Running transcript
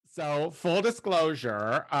So, full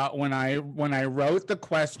disclosure, when I wrote the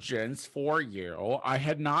questions for you, I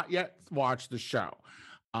had not yet watched the show.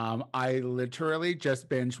 I literally just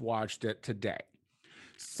binge watched it today.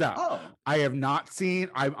 So Oh, I have not seen.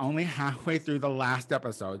 I'm only halfway through the last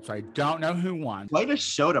episode, so I don't know who won. quite a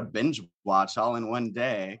show to binge watch all in one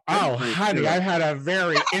day. Good Oh, for honey, you. I've had a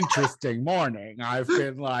very interesting morning. I've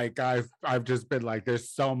just been like,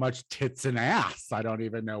 there's so much tits and ass. I don't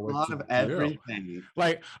even know A what lot to of do. everything.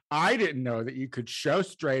 Like, I didn't know that you could show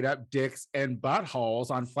straight up dicks and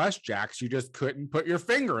buttholes on flesh jacks. You just couldn't put your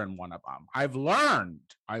finger in one of them. I've learned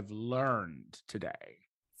today.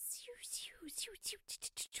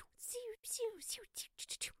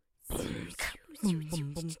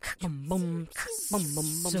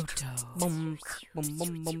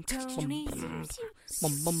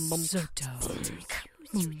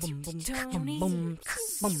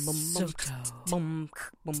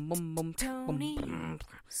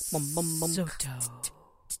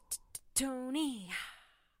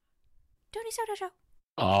 Tony Soto Show.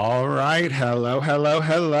 All right.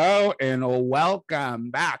 Hello, and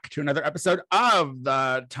welcome back to another episode of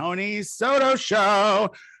the Tony Soto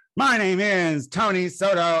Show. My name is Tony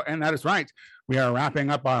Soto, and that is right. We are wrapping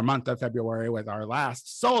up our month of February with our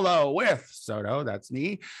last Solo with Soto. That's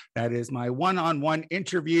me. That is my one-on-one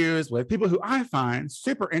interviews with people who I find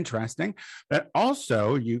super interesting, that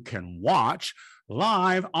also you can watch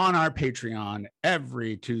live on our Patreon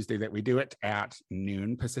every Tuesday that we do it at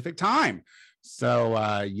noon Pacific time.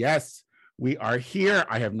 So, yes, we are here.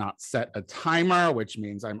 I have not set a timer, which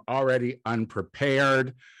means I'm already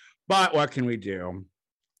unprepared. But what can we do?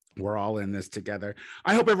 We're all in this together.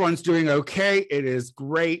 I hope everyone's doing okay. It is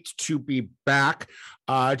great to be back.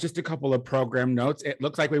 Just a couple of program notes. It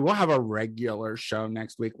looks like we will have a regular show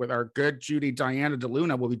next week with our good Judy Diana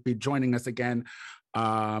DeLuna will be joining us again.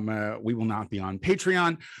 We will not be on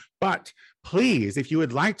Patreon, but please, if you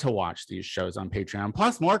would like to watch these shows on Patreon,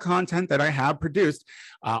 plus more content that I have produced,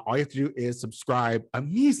 all you have to do is subscribe a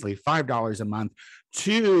measly $5 a month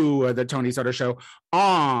to the Tony Soto Show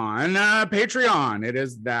on Patreon. It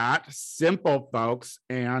is that simple, folks,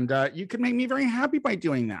 and you can make me very happy by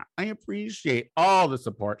doing that. I appreciate all the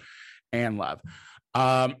support and love.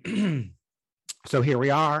 So here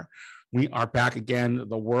we are. We are back again.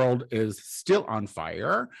 The world is still on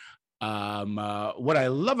fire. What I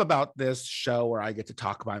love about this show, where I get to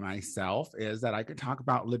talk by myself, is that I can talk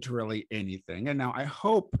about literally anything. And now I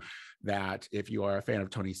hope that if you are a fan of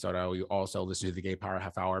Tony Soto, you also listen to the Gay Power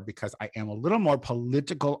Half Hour, because I am a little more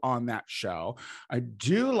political on that show. I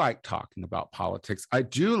do like talking about politics. I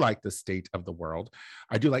do like the state of the world.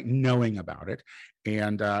 I do like knowing about it.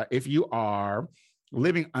 And if you are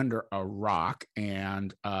living under a rock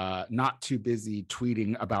and not too busy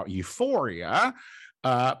tweeting about euphoria,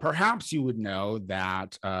 perhaps you would know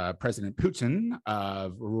that President Putin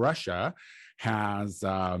of Russia has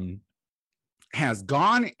gone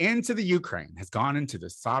into the Ukraine, has gone into the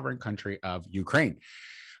sovereign country of Ukraine,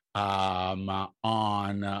 on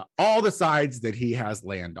all the sides that he has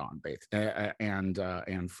land on,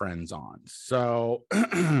 and friends on. So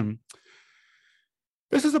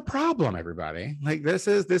this is a problem, everybody. Like this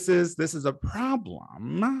is a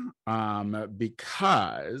problem,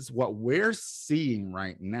 because what we're seeing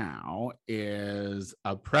right now is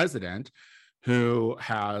a president who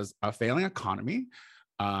has a failing economy.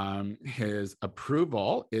 His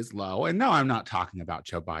approval is low. And no, I'm not talking about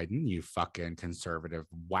Joe Biden, you fucking conservative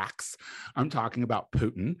whacks. I'm talking about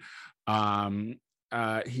Putin.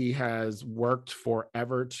 He has worked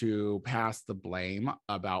forever to pass the blame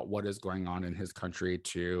about what is going on in his country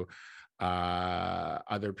to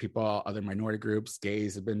other people, other minority groups.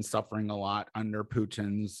 Gays have been suffering a lot under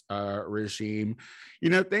Putin's regime.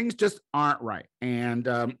 You know, things just aren't right. And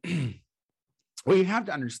what you have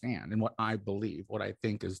to understand, and what I believe, what I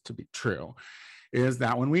think is to be true, is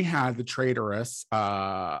that when we had the traitorous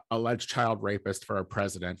alleged child rapist for a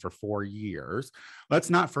president for 4 years, let's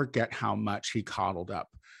not forget how much he coddled up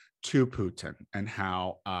to Putin, and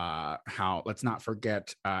how let's not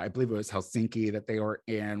forget, I believe it was Helsinki that they were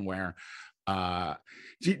in, where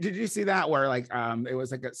did you see that, where like it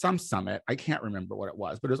was like at some summit, I can't remember what it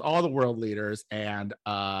was, but it was all the world leaders, and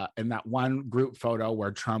in that one group photo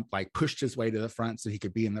where Trump like pushed his way to the front so he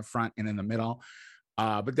could be in the front and in the middle.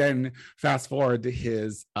 But then fast forward to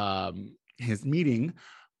his meeting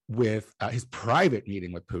with his private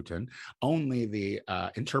meeting with Putin. Only the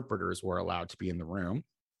interpreters were allowed to be in the room.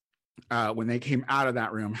 When they came out of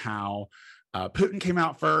that room, how Putin came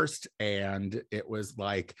out first, and it was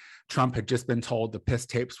like Trump had just been told the piss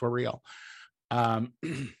tapes were real.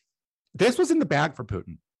 This was in the bag for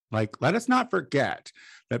Putin. Like, let us not forget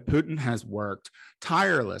that Putin has worked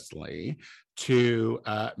tirelessly to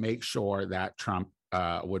make sure that Trump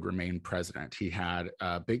would remain president. He had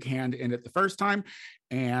a big hand in it the first time.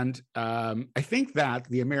 And I think that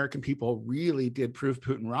the American people really did prove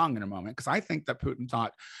Putin wrong in a moment, because I think that Putin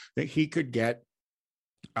thought that he could get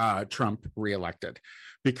Trump reelected,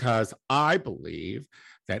 because I believe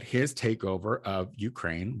that his takeover of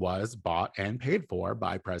Ukraine was bought and paid for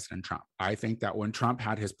by President Trump. I think that when Trump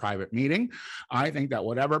had his private meeting, I think that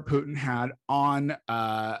whatever Putin had on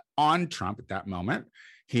Trump at that moment,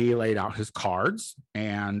 he laid out his cards.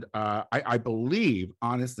 And I believe,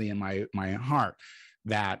 honestly, in my heart,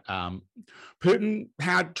 that Putin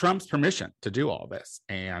had Trump's permission to do all this.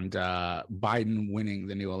 And Biden winning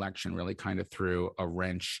the new election really kind of threw a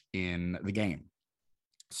wrench in the game.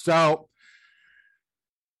 So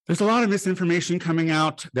there's a lot of misinformation coming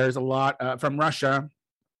out. There's a lot from Russia.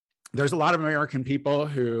 There's a lot of American people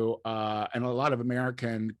who, and a lot of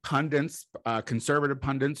American pundits, conservative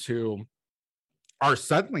pundits, who are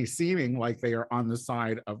suddenly seeming like they are on the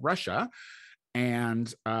side of Russia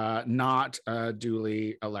and not a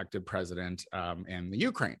duly elected president in the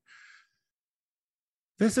Ukraine.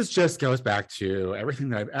 This just goes back to everything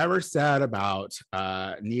that I've ever said about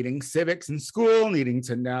needing civics in school, needing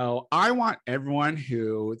to know. I want everyone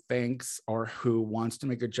who thinks or who wants to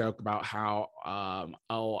make a joke about how,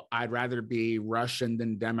 I'd rather be Russian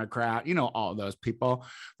than Democrat, all those people,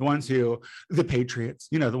 the patriots,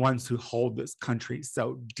 the ones who hold this country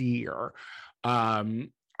so dear.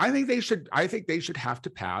 I think they should have to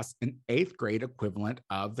pass an 8th grade equivalent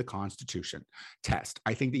of the Constitution test.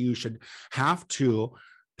 I think that you should have to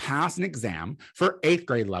pass an exam for 8th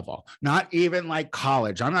grade level, not even like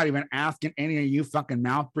college. I'm not even asking any of you fucking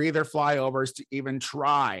mouth breather flyovers to even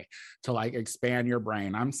try to like expand your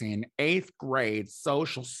brain. I'm saying 8th grade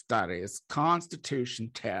social studies Constitution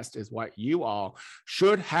test is what you all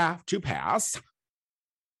should have to pass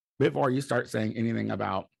before you start saying anything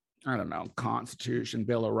about, I don't know, Constitution,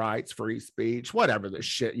 Bill of Rights, free speech, whatever the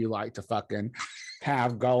shit you like to fucking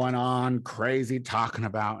have going on, crazy talking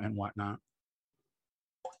about and whatnot.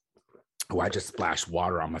 Oh, I just splashed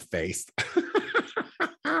water on my face.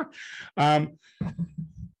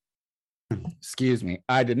 Excuse me.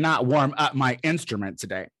 I did not warm up my instrument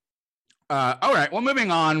today. All right. Well,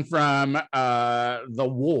 moving on from the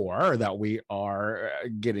war that we are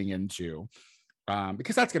getting into,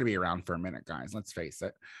 because that's going to be around for a minute, guys. Let's face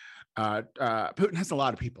it. Putin has a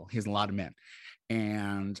lot of people. He has a lot of men.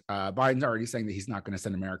 And Biden's already saying that he's not going to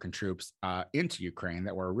send American troops into Ukraine,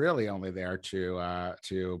 that we're really only there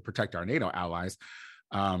to protect our NATO allies.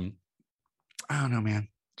 I don't know, man.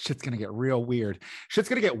 Shit's going to get real weird. Shit's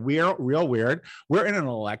going to get real weird. We're in an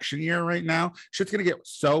election year right now. Shit's going to get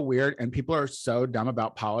so weird, and people are so dumb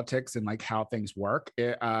about politics and like how things work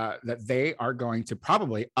that they are going to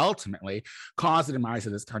probably ultimately cause the demise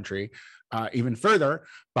of this country even further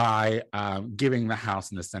by giving the House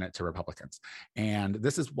and the Senate to Republicans. And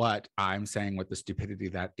this is what I'm saying with the stupidity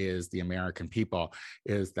that is the American people,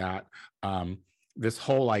 is that this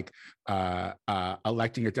whole like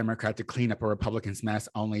electing a Democrat to clean up a Republican's mess,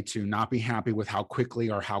 only to not be happy with how quickly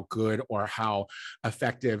or how good or how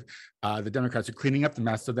effective the Democrats are cleaning up the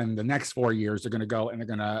mess. So then the next 4 years they're going to go and they're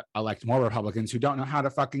going to elect more Republicans who don't know how to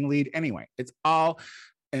fucking lead anyway. It's all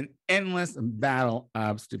an endless battle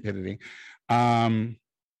of stupidity.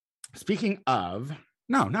 Speaking of,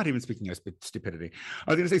 no, not even speaking of stupidity.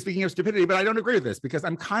 I was going to say speaking of stupidity, but I don't agree with this because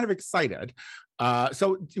I'm kind of excited. I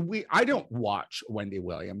don't watch Wendy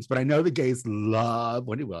Williams, but I know the gays love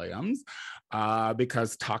Wendy Williams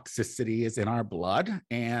because toxicity is in our blood.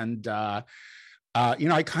 And I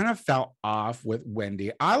kind of fell off with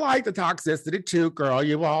Wendy. I like the toxicity too, girl.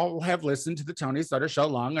 You all have listened to the Tony Soto show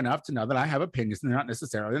long enough to know that I have opinions and they're not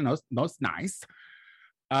necessarily the most nice.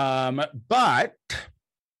 But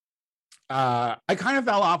I kind of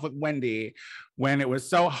fell off with Wendy when it was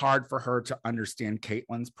so hard for her to understand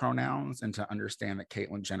Caitlyn's pronouns and to understand that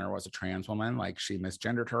Caitlyn Jenner was a trans woman. Like, she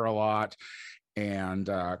misgendered her a lot and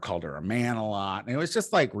called her a man a lot. And it was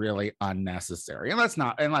just like really unnecessary. And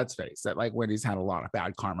let's face it, like, Wendy's had a lot of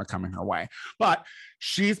bad karma coming her way, but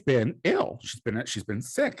she's been ill. She's been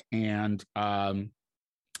sick. And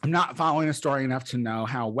I'm not following the story enough to know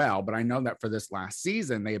how well, but I know that for this last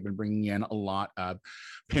season, they have been bringing in a lot of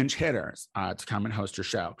pinch hitters to come and host her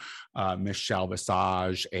show. Michelle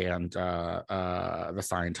Visage and the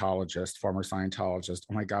Scientologist, former Scientologist.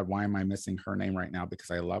 Oh my God, why am I missing her name right now? Because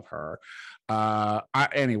I love her. Leah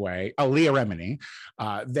Remini.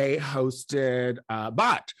 They hosted,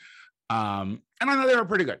 and I know they were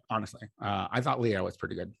pretty good, honestly. I thought Leah was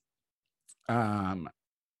pretty good.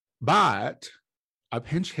 But a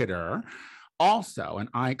pinch hitter, also an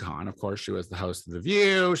icon. Of course, she was the host of The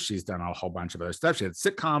View. She's done a whole bunch of other stuff. She had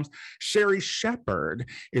sitcoms. Sherri Shepherd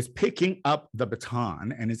is picking up the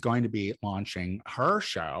baton and is going to be launching her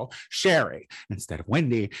show, Sherri. Instead of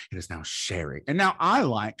Wendy, it is now Sherri. And now I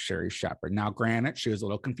like Sherri Shepherd. Now, granted, she was a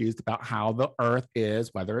little confused about how the earth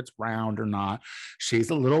is, whether it's round or not.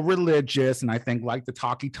 She's a little religious, and I think like the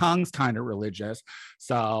talky tongue's kind of religious.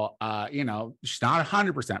 So, she's not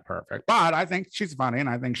 100% perfect, but I think she's funny, and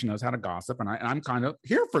I think she knows how to gossip, and I'm kind of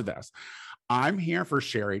here for this. I'm here for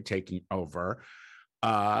Sherri taking over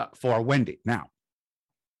for Wendy. Now,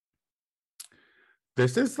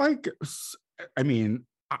 this is like,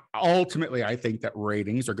 ultimately, I think that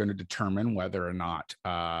ratings are going to determine whether or not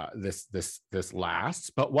this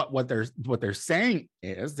lasts. But what they're saying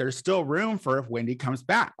is there's still room for if Wendy comes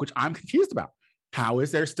back, which I'm confused about. How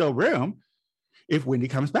is there still room if Wendy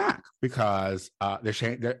comes back? Because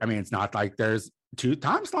it's not like there's 2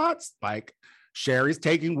 time slots. Like, Sherri's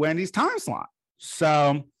taking Wendy's time slot.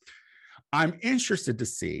 So I'm interested to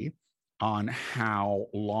see on how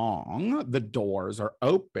long the doors are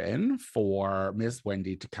open for Miss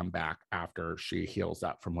Wendy to come back after she heals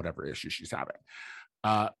up from whatever issue she's having.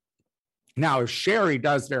 Now, if Sherri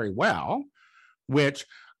does very well, which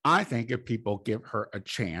I think if people give her a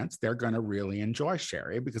chance, they're going to really enjoy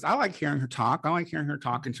Sherri, because I like hearing her talk. I like hearing her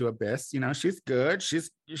talking to Abyss. She's good.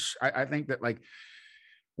 I think that, like,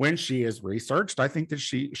 when she is researched, I think that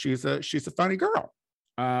she's a funny girl,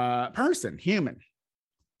 person, human.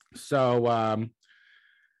 So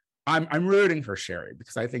I'm rooting for Sherri,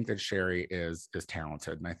 because I think that Sherri is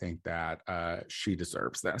talented, and I think that she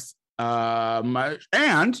deserves this.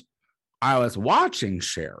 And I was watching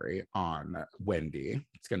Sherri on Wendy.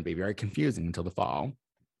 It's going to be very confusing until the fall.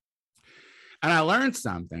 And I learned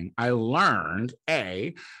something. I learned,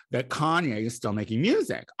 that Kanye is still making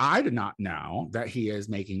music. I did not know that he is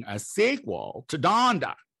making a sequel to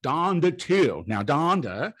Donda, Donda 2. Now,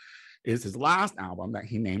 Donda is his last album that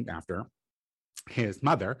he named after his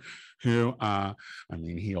mother, who,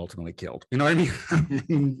 he ultimately killed. You know what I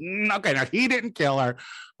mean? Okay, now he didn't kill her,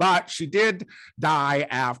 but she did die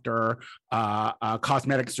after a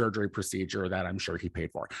cosmetic surgery procedure that I'm sure he paid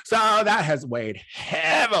for. So that has weighed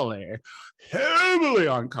heavily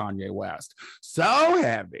on Kanye West. So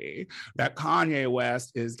heavy that Kanye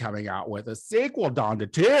West is coming out with a sequel,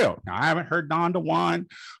 Donda 2. Now, I haven't heard Donda 1.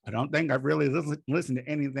 I don't think I've really listened to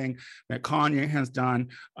anything that Kanye has done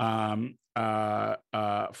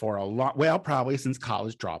for a lot, probably since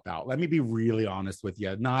College Dropout. Let me be really honest with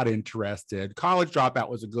you. Not interested. College Dropout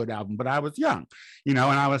was a good album, but I was young, and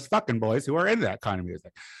I was fucking boys who are into that kind of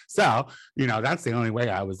music. So, that's the only way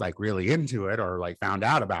I was like really into it, or like found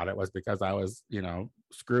out about it, was because I was,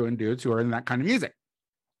 screwing dudes who are in that kind of music.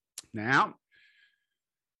 Now,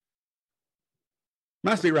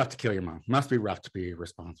 must be rough to kill your mom. Must be rough to be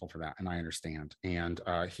responsible for that. And I understand. And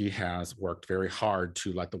he has worked very hard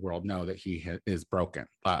to let the world know that he is broken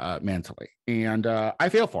mentally. And I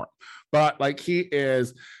feel for him. But like, he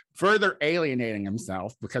is further alienating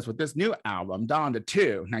himself, because with this new album, Donda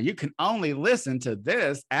 2, now you can only listen to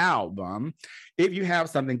this album if you have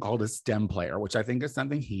something called a stem player, which I think is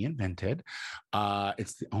something he invented.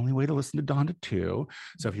 It's the only way to listen to Donda 2.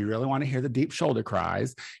 So if you really want to hear the deep shoulder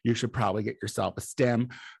cries, you should probably get yourself a stem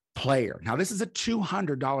player. Now, this is a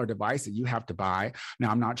 $200 device that you have to buy.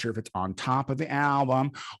 Now, I'm not sure if it's on top of the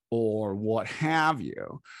album or what have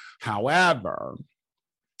you. However,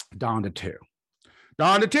 Donda 2,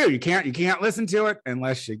 you can't listen to it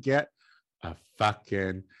unless you get a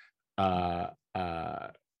fucking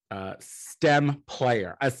stem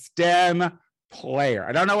player. A stem player.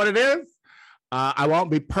 I don't know what it is. I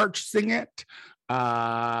won't be purchasing it.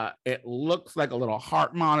 It looks like a little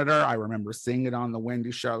heart monitor. I remember seeing it on the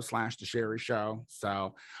Wendy show / the Sherri show.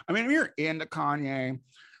 So, if you're into Kanye,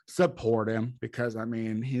 support him, because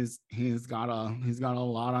he's got a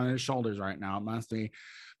lot on his shoulders right now. It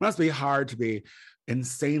must be hard to be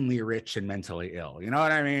insanely rich and mentally ill. You know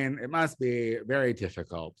what I mean? It must be very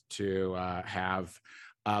difficult to have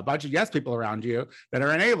a bunch of yes people around you that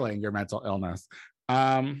are enabling your mental illness.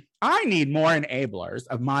 I need more enablers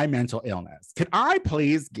of my mental illness. Can I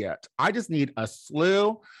please I just need a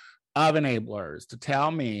slew of enablers to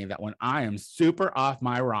tell me that when I am super off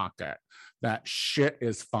my rocket, that shit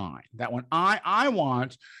is fine. That when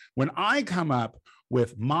I come up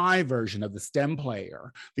with my version of the stem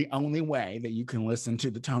player, the only way that you can listen to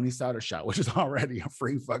the Tony Soto Show, which is already a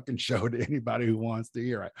free fucking show to anybody who wants to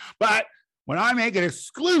hear it. But when I make it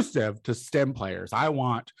exclusive to stem players, I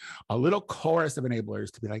want a little chorus of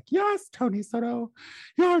enablers to be like, yes, Tony Soto,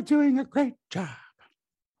 you're doing a great job.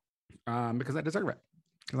 Because I deserve it,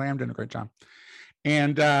 because I am doing a great job.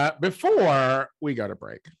 And before we go to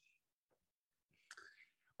break,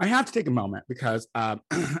 I have to take a moment because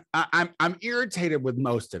I'm irritated with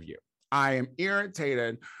most of you. I am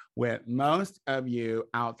irritated with most of you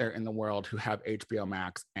out there in the world who have HBO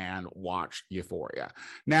Max and watch Euphoria.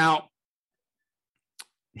 Now,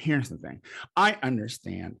 here's the thing. I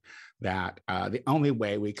understand that the only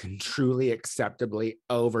way we can truly acceptably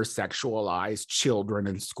over-sexualize children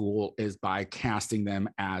in school is by casting them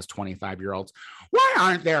as 25-year-olds. Why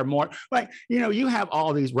aren't there more? Like, you have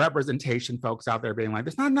all these representation folks out there being like,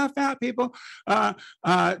 there's not enough fat people to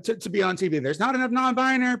be on TV. There's not enough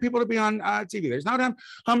non-binary people to be on TV. There's not enough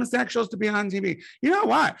homosexuals to be on TV. You know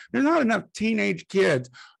what? There's not enough teenage kids,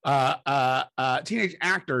 teenage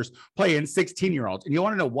actors playing 16-year-olds. And you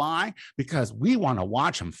want to know why? Because we want to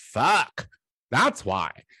watch them fuck. That's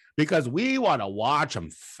why. Because we want to watch them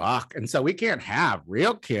fuck. And so we can't have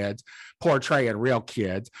real kids portraying real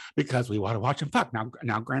kids because we want to watch them fuck.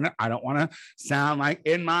 Now, granted, I don't want to sound like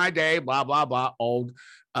in my day, blah, blah, blah, old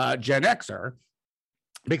Gen Xer,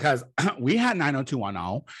 because we had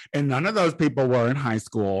 90210 and none of those people were in high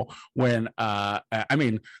school when, Andrea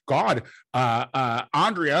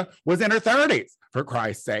was in her 30s. For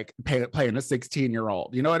Christ's sake, playing a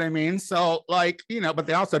 16-year-old. You know what I mean? So, but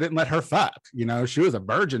they also didn't let her fuck. She was a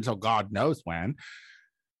virgin until God knows when.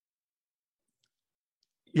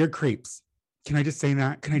 You're creeps. Can I just say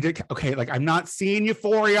that? Okay, I'm not seeing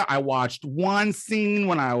Euphoria. I watched one scene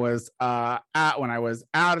when I was out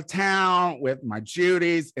of town with my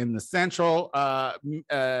Judies in the central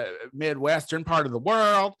Midwestern part of the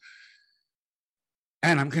world.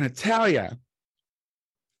 And I'm gonna tell you,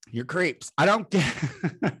 you're creeps. I don't get.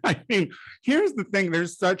 Here's the thing.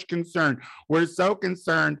 There's such concern. We're so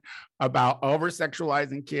concerned about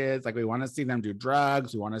over-sexualizing kids. Like, we want to see them do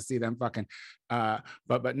drugs. We want to see them fucking.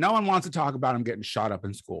 But no one wants to talk about them getting shot up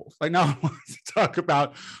in schools. Like, no one wants to talk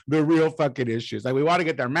about the real fucking issues. Like, we want to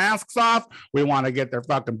get their masks off. We want to get their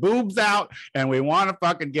fucking boobs out, and we want to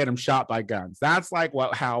fucking get them shot by guns. That's like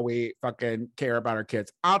how we fucking care about our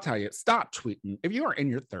kids. I'll tell you. Stop tweeting. If you are in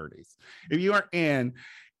your 30s, if you are in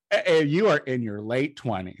your late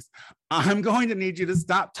 20s, I'm going to need you to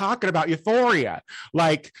stop talking about Euphoria.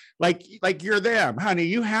 Like you're them, honey.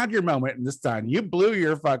 You had your moment in the sun. You blew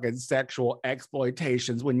your fucking sexual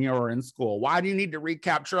exploitations when you were in school. Why do you need to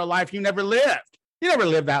recapture a life you never lived? You never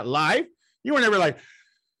lived that life. You were never like,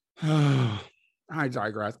 oh, I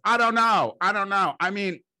digress. I don't know.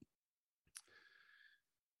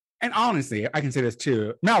 And honestly, I can say this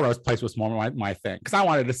too. Melrose Place was more my thing because I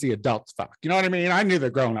wanted to see adults fuck. You know what I mean? I knew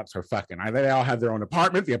the grown-ups were fucking. They all had their own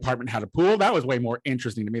apartment. The apartment had a pool. That was way more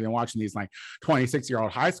interesting to me than watching these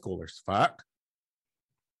 26-year-old high schoolers fuck.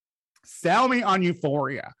 Sell me on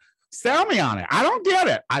Euphoria. Sell me on it. I don't get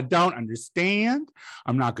it. I don't understand.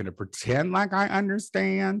 I'm not going to pretend like I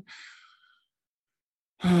understand.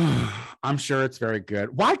 I'm sure it's very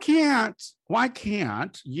good. Why can't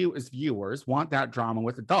you as viewers want that drama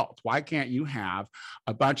with adults? Why can't you have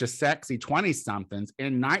a bunch of sexy 20-somethings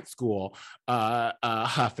in night school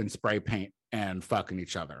huff and spray paint and fucking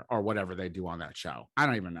each other or whatever they do on that show? I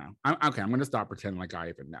don't even know. I'm going to stop pretending like I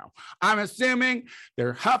even know. I'm assuming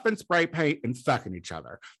they're huffing spray paint and fucking each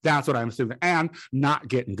other. That's what I'm assuming. And not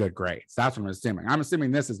getting good grades. That's what I'm assuming. I'm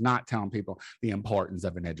assuming this is not telling people the importance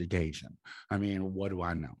of an education. I mean, what do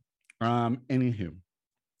I know? Anywho,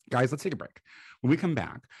 guys, let's take a break. When we come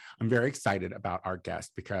back, I'm very excited about our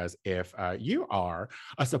guest because if you are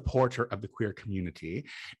a supporter of the queer community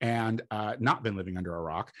and not been living under a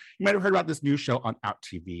rock, you might have heard about this new show on Out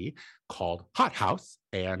TV called Hot House.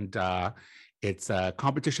 And it's a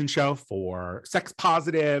competition show for sex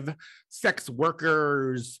positive, sex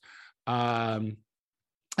workers. And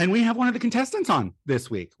we have one of the contestants on this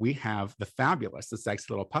week. We have the fabulous, the sexy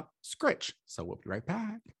little pup, Scritch. So we'll be right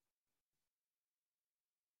back.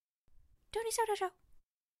 Tony Soto Show.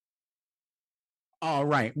 All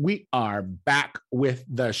right, we are back with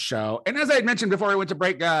the show. And as I had mentioned before we went to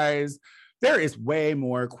break, guys, there is way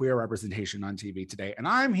more queer representation on TV today, and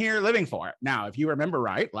I'm here living for it. Now, if you remember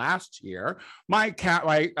right, last year, my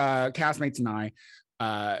castmates and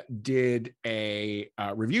I did a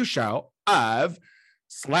review show of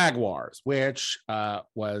Slag Wars, which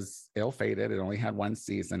was ill-fated. It only had one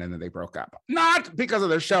season and then they broke up. Not because of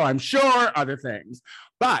the show, I'm sure, other things.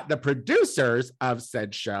 But the producers of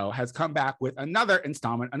said show has come back with another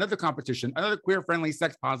installment, another competition, another queer-friendly,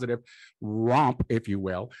 sex-positive romp, if you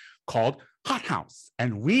will, called Hot House.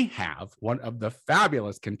 And we have one of the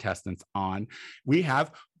fabulous contestants on. We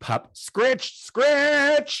have Pup Scritch.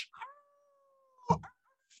 Scritch!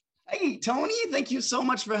 Hey, Tony, thank you so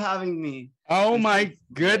much for having me. Oh my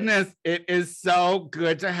goodness. It is so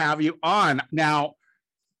good to have you on. Now,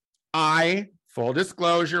 full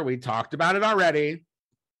disclosure, we talked about it already.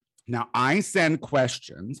 Now, I send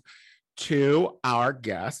questions to our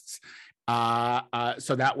guests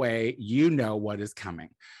so that way you know what is coming.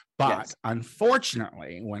 But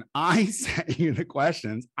unfortunately, when I sent you the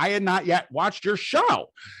questions, I had not yet watched your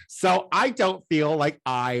show. So I don't feel like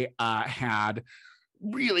I had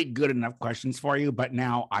really good enough questions for you. But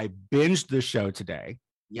now I binged the show today.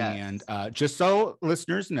 Yes. And just so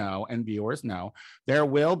listeners know and viewers know, there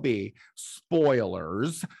will be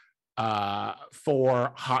spoilers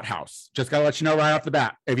for Hot House. Just gotta let you know right off the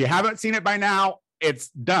bat. If you haven't seen it by now, it's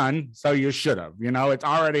done. So you should have. It's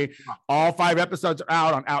already, all 5 episodes are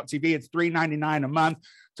out on Out TV. It's $3.99 a month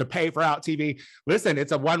to pay for Out TV. Listen,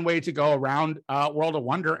 it's a one way to go around World of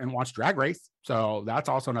Wonder and watch Drag Race. So that's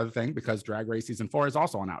also another thing, because Drag Race season 4 is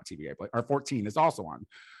also on Out TV, or 14 is also on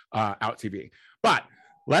Out TV. But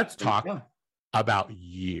let's talk about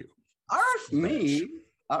you. Me?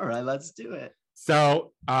 All right, let's do it.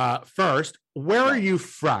 So first, where are you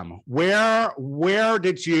from? Where were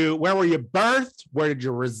you birthed? Where did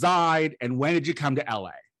you reside? And when did you come to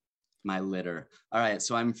LA? My litter. All right,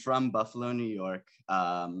 so I'm from Buffalo, New York.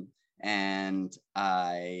 And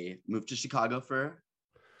I moved to Chicago for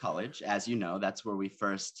college. As you know, that's where we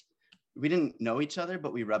didn't know each other,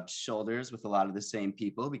 but we rubbed shoulders with a lot of the same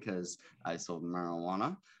people because I sold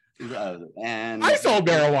marijuana. And I sold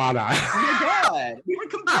marijuana. Oh my God, we were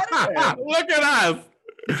competitors. Look at us.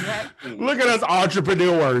 Exactly. Look at us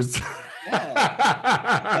entrepreneurs.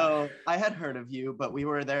 Yeah. So I had heard of you, but we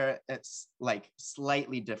were there at like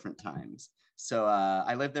slightly different times. So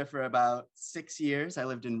I lived there for about 6 years. I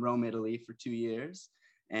lived in Rome, Italy for 2 years.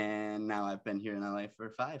 And now I've been here in LA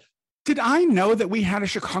for 5. Did I know that we had a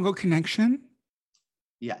Chicago connection?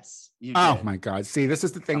 Yes. Oh my God. See, this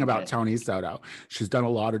is the thing about Tony Soto. She's done a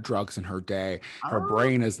lot of drugs in her day. Her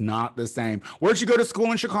brain is not the same. Where'd you go to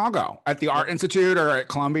school in Chicago? At the Art Institute or at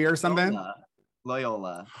Columbia or something?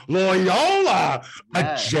 Loyola.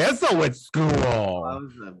 A Jesuit school. I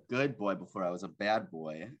was a good boy before I was a bad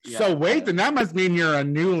boy. Yeah, so wait, then that must mean you're a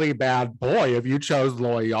newly bad boy if you chose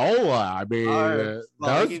Loyola. I mean,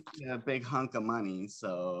 they gave me a big hunk of money.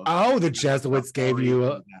 So the Jesuits gave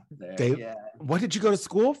you What did you go to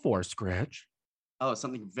school for, Scritch? Oh,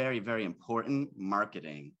 something very, very important: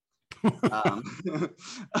 marketing.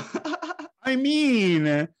 I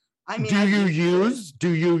mean, do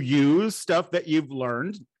you use stuff that you've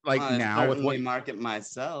learned now with what market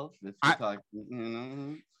myself? If So,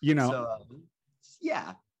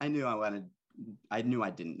 I knew I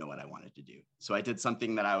didn't know what I wanted to do, so I did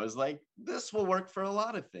something that I was like, this will work for a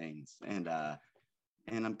lot of things, and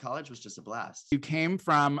college was just a blast. You came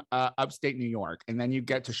from upstate New York, and then you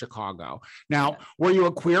get to Chicago. Now, were you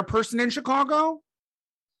a queer person in Chicago?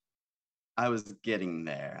 I was getting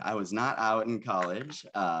there. I was not out in college,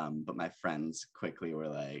 but my friends quickly were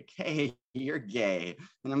like, hey, you're gay.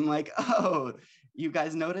 And I'm like, oh, you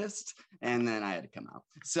guys noticed? And then I had to come out.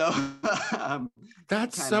 So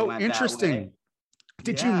that's so interesting.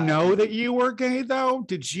 Did you know that you were gay, though?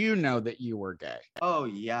 Did you know that you were gay? Oh,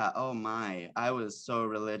 yeah. Oh, my. I was so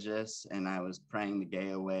religious, and I was praying the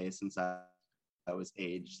gay away since I was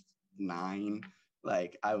age 9.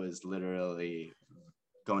 Like, I was literally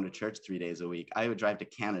going to church 3 days a week. I would drive to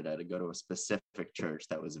Canada to go to a specific church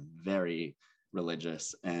that was very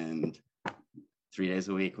religious, and 3 days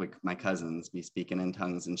a week with my cousins be speaking in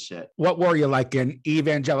tongues and shit. What were you, like an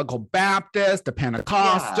evangelical Baptist, a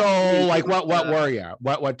Pentecostal? What were you?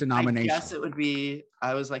 What denomination? I guess it would be,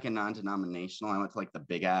 I was like a non-denominational. I went to like the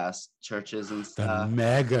big ass churches and stuff. The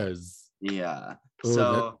megas. Yeah. Ooh,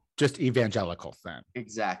 so just evangelical then.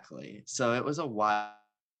 Exactly. So it was a wild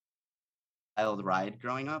ride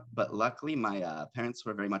growing up, but luckily my parents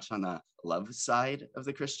were very much on the love side of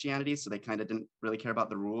the Christianity, so they kind of didn't really care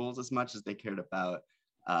about the rules as much as they cared about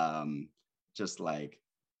just like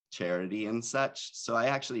charity and such. So I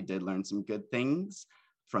actually did learn some good things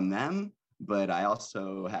from them, but I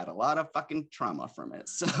also had a lot of fucking trauma from it.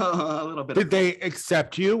 So a little bit. Did they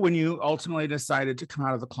accept you when you ultimately decided to come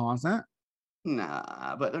out of the closet?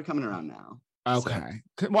 Nah, but they're coming around now. Okay.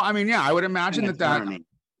 So, well, I mean, yeah, I would imagine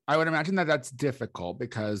I would imagine that that's difficult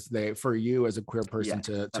because for you as a queer person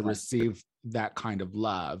to receive that kind of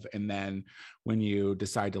love. And then when you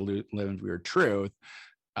decide to live your truth,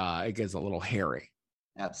 it gets a little hairy.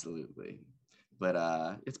 Absolutely.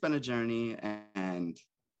 But it's been a journey, and,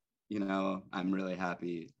 I'm really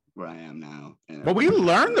happy where I am now. But we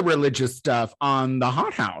learned the religious stuff on the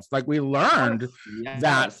Hot House. Like we learned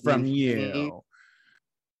that from you.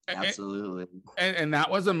 Absolutely. And that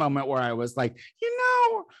was a moment where I was like,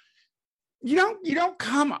 you don't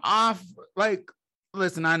come off like,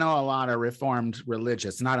 listen, I know a lot of Reformed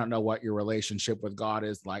religious, and I don't know what your relationship with God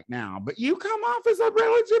is like now, but you come off as a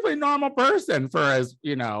relatively normal person for and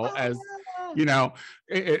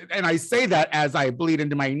I say that as I bleed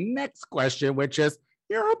into my next question, which is,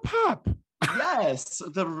 you're a pup. Yes,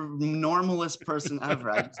 the normalest person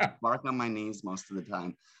ever. I just bark on my knees most of the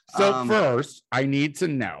time. So first, I need to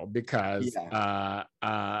know, because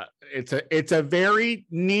it's a very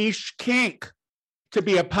niche kink to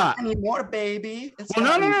be a pup. Not anymore, baby.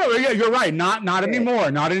 No. Yeah, you're right. Not anymore.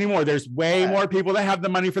 Not anymore. There's way more people that have the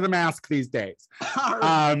money for the mask these days.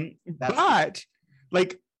 But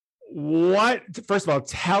like, what? First of all,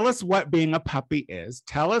 tell us what being a puppy is.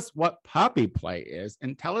 Tell us what puppy play is,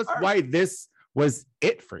 and tell us why this was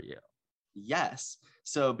it for you. Yes.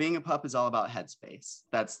 So being a pup is all about headspace.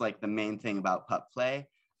 That's like the main thing about pup play.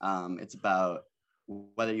 It's about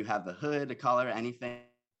whether you have the hood, a collar, anything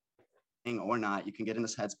or not, you can get in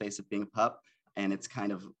this headspace of being a pup, and it's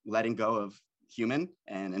kind of letting go of human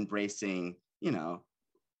and embracing,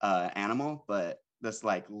 animal, but this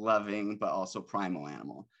like loving, but also primal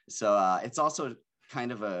animal. So it's also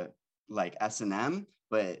kind of a like S&M,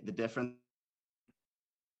 but the difference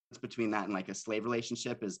between that and like a slave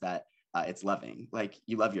relationship is that it's loving. Like,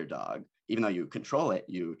 you love your dog, even though you control it,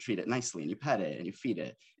 you treat it nicely and you pet it and you feed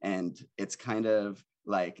it. And it's kind of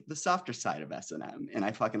like the softer side of S&M. And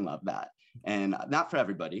I fucking love that. And not for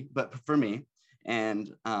everybody, but for me.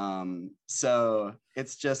 And so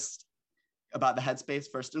it's just about the headspace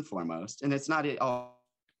first and foremost. And it's not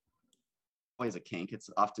always a kink. It's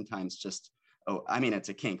oftentimes just, it's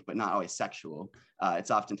a kink, but not always sexual.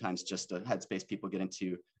 It's oftentimes just a headspace people get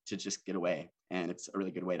into to just get away. And it's a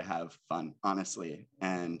really good way to have fun, honestly.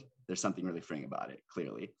 And there's something really freeing about it,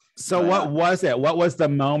 clearly. So what was it? What was the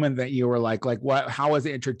moment that you were like what, how was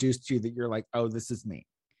it introduced to you that you're like, oh, this is me?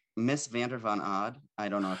 Miss Vander Von Odd. I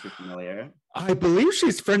don't know if you're familiar. I believe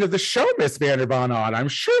she's friend of the show, Miss Vander Von Odd. I'm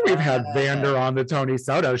sure we've had Vander on the Tony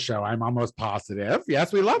Soto show. I'm almost positive.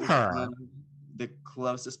 Yes, we love her. The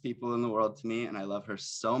closest people in the world to me, and I love her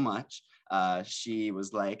so much. She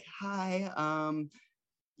was like, hi,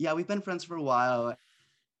 we've been friends for a while.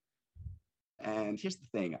 And here's the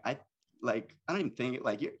thing. I don't even think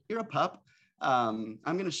like you're a pup. I'm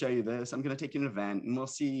going to show you this. I'm going to take you to an event and we'll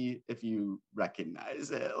see if you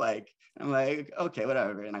recognize it. Like, I'm like, okay,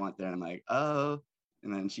 whatever. And I went there and I'm like, oh,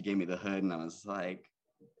 and then she gave me the hood and I was like,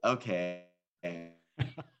 okay,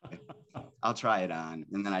 I'll try it on.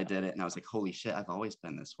 And then I did it and I was like, holy shit, I've always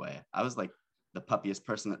been this way. I was like the puppiest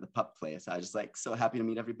person at the pup place. I was just like so happy to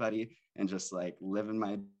meet everybody and just like living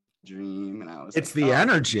my dream. And I was it's like, the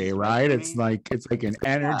energy, right? It's like an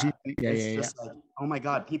energy. Yeah. Like, oh my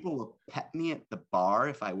God, people will pet me at the bar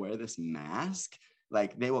if I wear this mask.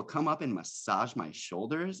 Like, they will come up and massage my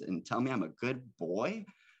shoulders and tell me I'm a good boy.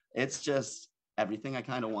 It's just everything I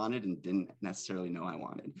kind of wanted and didn't necessarily know I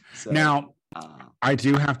wanted. So now I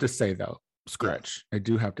do have to say though, Scritch, I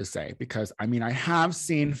do have to say, because I have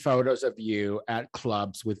seen photos of you at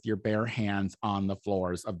clubs with your bare hands on the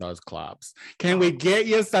floors of those clubs. Can we get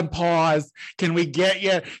you some paws? Can we get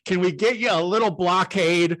you a little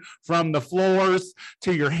blockade from the floors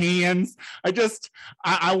to your hands? I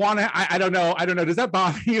don't know. Does that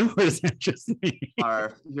bother you, or is that just me?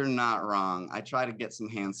 You're not wrong. I try to get some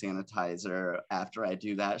hand sanitizer after I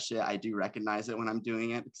do that shit. I do recognize it when I'm doing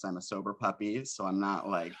it because I'm a sober puppy, so I'm not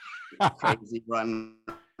like crazy run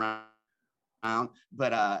around.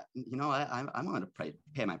 But you know what? I'm going to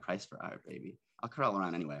pay my price for art, baby. I'll crawl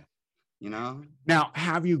around anyway. Now,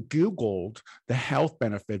 have you Googled the health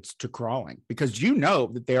benefits to crawling? Because you know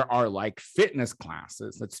that there are like fitness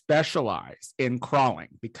classes that specialize in crawling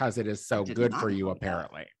because it is so good for you,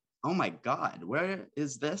 apparently. Oh my God, where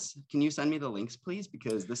is this? Can you send me the links, please?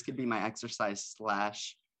 Because this could be my exercise /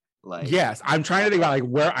 yes, I'm trying to think about like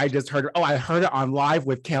where I just heard it. Oh, I heard it on Live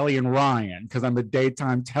with Kelly and Ryan because I'm a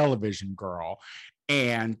daytime television girl.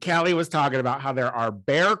 And Kelly was talking about how there are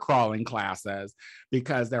bear crawling classes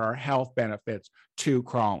because there are health benefits to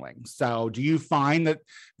crawling. So do you find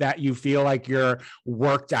that you feel like you're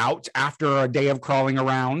worked out after a day of crawling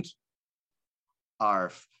around?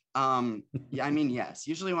 Arf. Yes.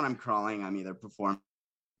 Usually when I'm crawling, I'm either performing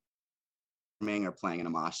or playing in a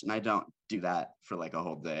mosh, and I don't do that for like a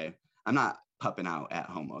whole day. I'm not pupping out at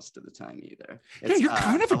home most of the time either. Yeah, you're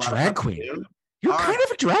kind of a drag queen. You're kind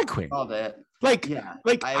of a drag queen. Called it.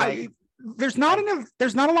 There's not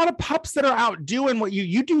a lot of pups that are out doing what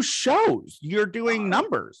you do shows. You're doing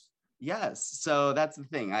numbers. Yes. So that's the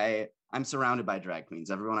thing. I I'm surrounded by drag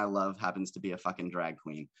queens. Everyone I love happens to be a fucking drag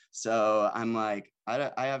queen. So I'm like,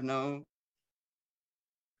 I have no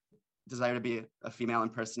desire to be a female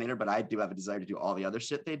impersonator, but I do have a desire to do all the other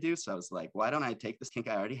shit they do. So I was like, why don't I take this kink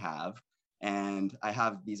I already have? And I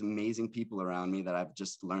have these amazing people around me that I've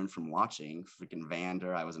just learned from watching. Freaking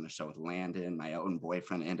Vander, I was in a show with Landon, my own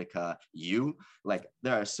boyfriend, Indica, you. Like,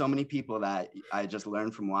 there are so many people that I just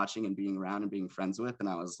learned from watching and being around and being friends with. And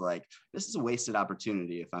I was like, this is a wasted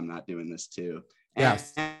opportunity if I'm not doing this too.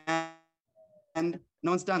 Yes. And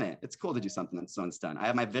no one's done it. It's cool to do something that no one's done. I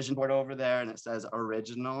have my vision board over there and it says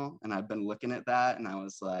original. And I've been looking at that and I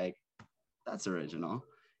was like, that's original.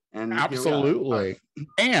 And absolutely.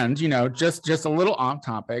 And just a little off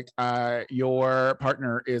topic, your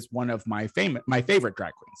partner is one of my favorite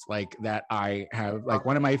drag queens, like that I have, like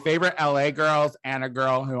one of my favorite LA girls and a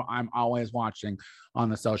girl who I'm always watching on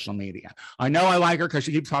the social media. I know I like her because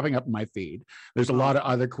she keeps popping up in my feed. There's a lot of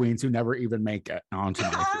other queens who never even make it onto my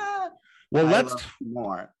feed. Well, let's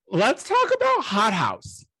talk about Hot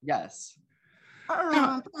House. Yes.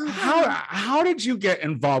 How did you get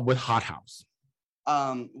involved with Hot House?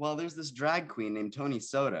 Well, there's this drag queen named Tony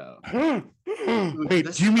Soto. Wait,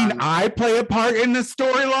 do you mean I play a part in this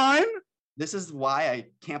storyline? This is why I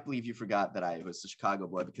can't believe you forgot that I was a Chicago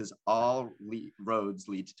boy, because all roads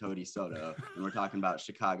lead to Tony Soto. And we're talking about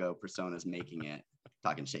Chicago personas making it. We're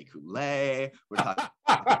talking Shea Coulee. We're talking...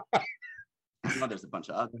 I know there's a bunch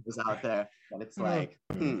of others out there, but it's like,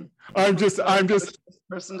 I'm just this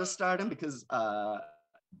person to stardom because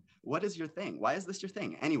what is your thing? Why is this your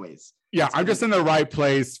thing? Anyways. Yeah, I'm just in the right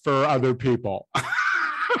place for other people.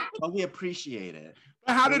 Well, we appreciate it.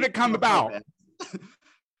 How did it come about?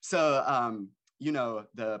 So,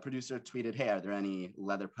 the producer tweeted, hey, are there any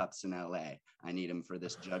leather pups in LA? I need them for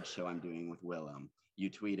this judge show I'm doing with Willem.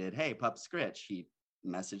 You tweeted, hey, Pup Scritch. He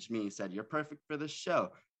messaged me, said, you're perfect for this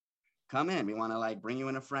show. Come in. We want to bring you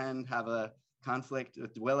in a friend, have a conflict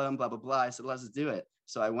with Willem, blah, blah, blah. I said, let's do it.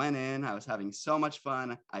 So I went in, I was having so much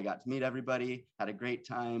fun. I got to meet everybody, had a great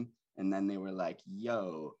time. And then they were like,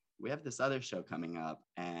 yo, we have this other show coming up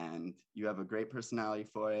and you have a great personality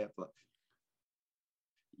for it.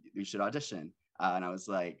 You should audition. And I was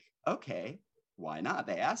like, okay, why not?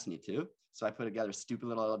 They asked me to. So I put together a stupid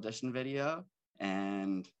little audition video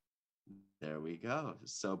and there we go.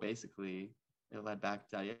 So basically it led back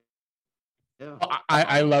to you.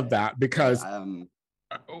 I love that because I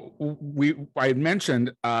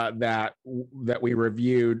mentioned that we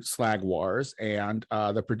reviewed Slag Wars, and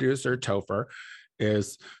the producer Topher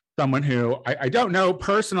is someone who I don't know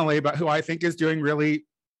personally, but who I think is doing really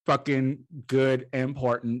fucking good,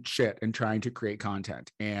 important shit and trying to create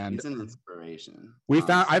content. And it's an inspiration.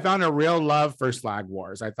 I found a real love for Slag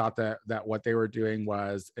Wars. I thought that what they were doing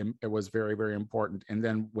was very, very important. And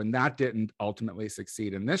then when that didn't ultimately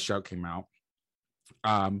succeed and this show came out,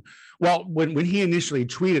 when he initially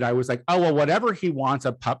tweeted, I was like, oh, well, whatever he wants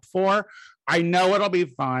a pup for, I know it'll be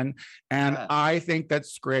fun. And I think that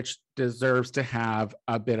Scritch deserves to have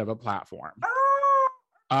a bit of a platform.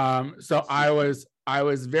 So I was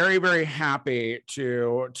very, very happy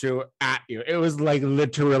to at you. It was like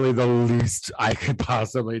literally the least I could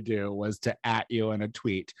possibly do was to at you in a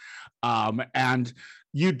tweet. And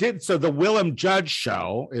you did. So the Willem Judge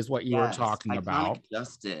show is what you were talking about.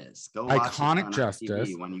 Justice. Go watch Iconic Justice.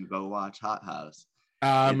 TV when you go watch Hot House.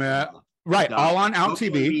 Right. All on Out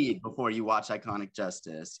TV. Before you watch Iconic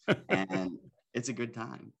Justice. And it's a good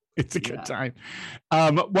time. It's a good time.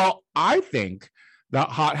 Well, I think that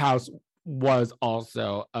Hot House was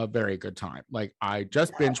also a very good time. Like, I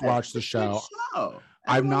just binge watched the show.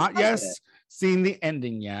 I've not seen the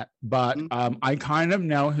ending yet, but I kind of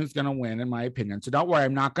know who's going to win, in my opinion. So don't worry,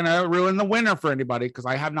 I'm not going to ruin the winner for anybody because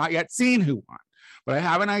I have not yet seen who won, but I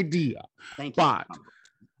have an idea. Thank you. But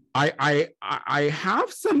I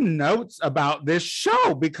have some notes about this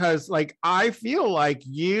show because, like, I feel like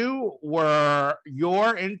your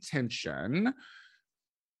intention.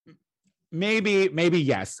 Maybe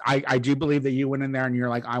yes. I do believe that you went in there and you're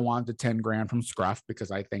like, I want the 10 grand from Scruff because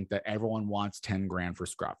I think that everyone wants 10 grand for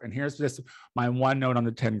Scruff. And here's just my one note on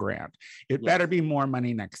the 10 grand. It better be more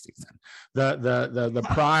money next season. The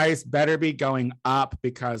prize better be going up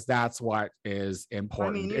because that's what is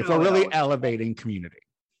important. It's a really elevating community.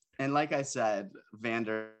 And like I said,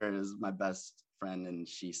 Vander is my best friend and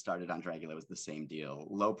she started on Dragula. It was the same deal.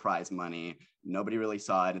 Low prize money. Nobody really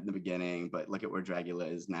saw it in the beginning, but look at where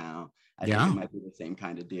Dragula is now. I think it might be the same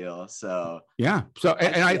kind of deal. So yeah. So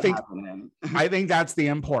and I think happening. I think that's the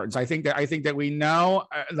importance. I think that we know,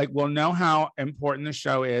 like, we'll know how important the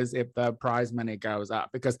show is if the prize money goes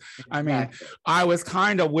up. Because I mean, I was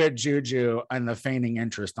kind of with Juju and the feigning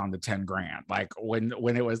interest on the 10 grand. Like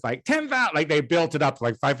when it was like 10,000, like they built it up to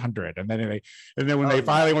like 500, and then when they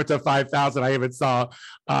finally went to 5,000, I even saw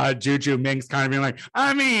Juju Minx kind of being like,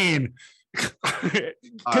 I mean.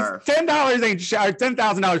 Because $10 ain't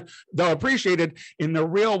 $10,000, though appreciated in the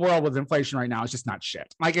real world with inflation right now, it's just not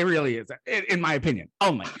shit. Like it really is, in my opinion,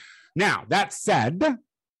 only. Now that said,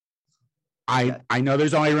 I know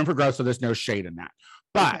there's only room for growth, so there's no shade in that.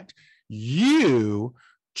 But you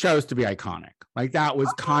chose to be iconic. Like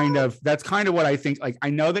that's kind of what I think. Like I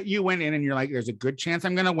know that you went in and you're like, there's a good chance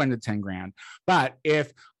I'm going to win the 10 grand, but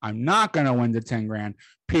if I'm not going to win the 10 grand,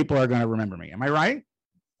 people are going to remember me. Am I right?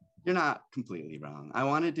 You're not completely wrong. I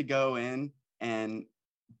wanted to go in and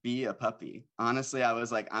be a puppy. Honestly, I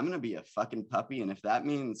was like, I'm going to be a fucking puppy. And if that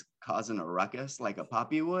means causing a ruckus like a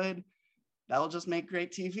puppy would, that'll just make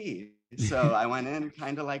great TV. So I went in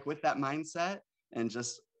kind of like with that mindset, and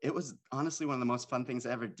just, it was honestly one of the most fun things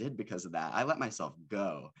I ever did because of that. I let myself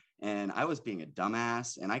go, and I was being a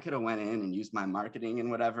dumbass, and I could have went in and used my marketing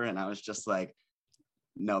and whatever. And I was just like,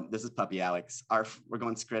 no, this is Puppy Alex. We're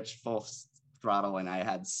going Scritch full throttle, and I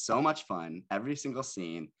had so much fun every single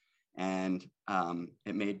scene, and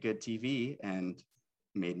it made good TV and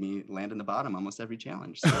made me land in the bottom almost every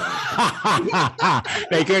challenge. So.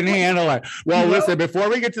 They couldn't handle it. Well, listen, before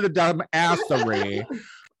we get to the dumbassery,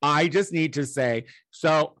 I just need to say,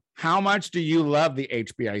 so how much do you love the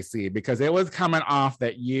HBIC? Because it was coming off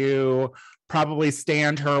that you probably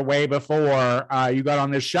stand her way before you got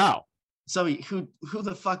on this show. So who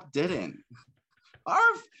the fuck didn't?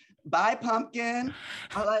 Arf! Bye, pumpkin.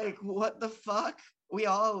 I'm like, what the fuck? We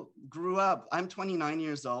all grew up. I'm 29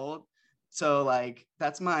 years old. So like,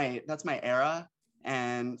 that's my era.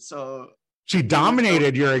 And so she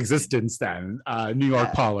dominated your existence then, New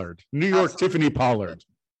York Tiffany Pollard.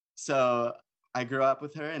 So I grew up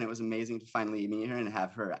with her, and it was amazing to finally meet her and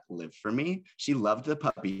have her live for me. She loved the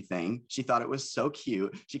puppy thing. She thought it was so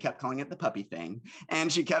cute. She kept calling it the puppy thing.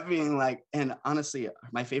 And she kept being like, and honestly,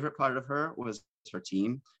 my favorite part of her was her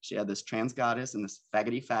team. She had this trans goddess and this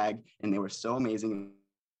faggoty fag, and they were so amazing.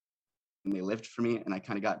 And they lived for me, and I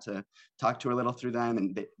kind of got to talk to her a little through them,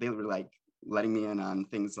 and they were like letting me in on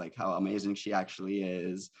things like how amazing she actually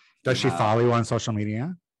is. Does she follow you on social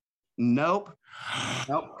media? Nope.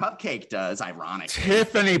 Cupcake does, ironically.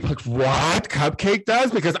 Tiffany, what? Cupcake does?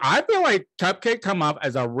 Because I feel like Cupcake come up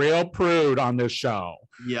as a real prude on this show.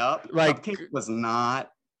 Yep. Like Cupcake was not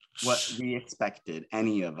what we expected,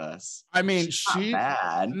 any of us. I mean, she's not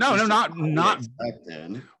bad. Not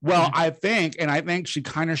expected. Well, I think she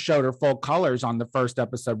kind of showed her full colors on the first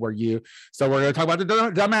episode so we're going to talk about the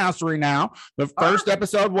dumbassery now. The first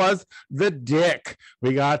episode was the dick.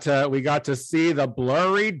 We got to see the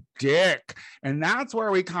blurry dick. And that's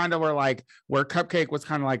where we kind of were like, where Cupcake was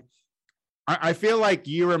kind of like, I feel like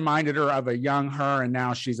you reminded her of a young her, and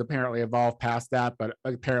now she's apparently evolved past that, but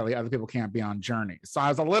apparently other people can't be on journeys. So I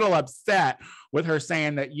was a little upset with her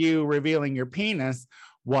saying that you revealing your penis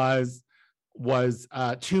was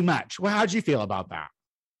too much. Well, how'd you feel about that?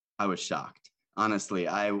 I was shocked. Honestly,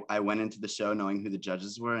 I went into the show knowing who the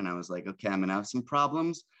judges were, and I was like, okay, I'm gonna have some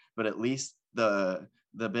problems, but at least the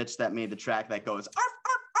bitch that made the track that goes, arf,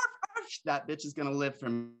 arf, arf, arf, that bitch is gonna live for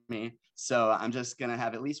me. So I'm just gonna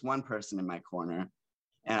have at least one person in my corner.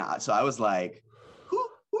 And so I was like, who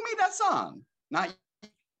made that song? Not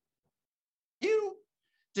you.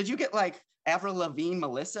 Did you get like Avril Lavigne,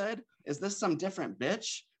 Melissa? Is this some different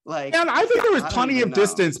bitch? Like, and I think there was plenty of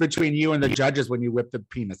distance between you and the judges when you whipped the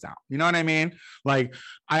penis out. You know what I mean? Like,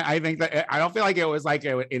 I think that I don't feel like it was like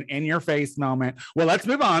an in your face moment. Well, let's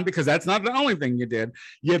move on, because that's not the only thing you did.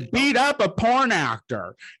 You beat up a porn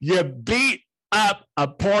actor. This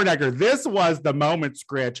was the moment,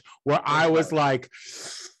 Scritch, where I was like,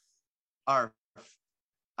 I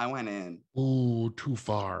went in. Ooh, too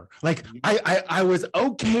far. Like I was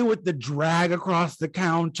okay with the drag across the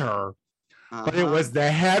counter. But it was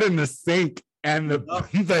the head in the sink and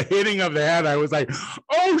the hitting of the head. I was like,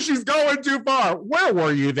 oh, she's going too far. Where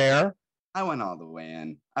were you there? I went all the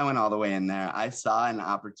way in there. I saw an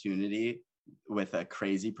opportunity with a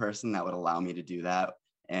crazy person that would allow me to do that.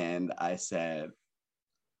 And I said,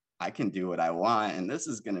 I can do what I want, and this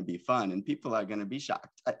is going to be fun, and people are going to be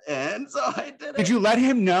shocked. And so I did it. Did you let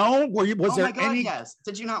him know? Was there my God, any? yes.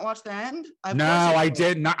 Did you not watch the end? No, I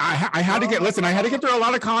did not. I had to get. Listen, I had to get through a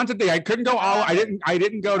lot of content. I couldn't go all. I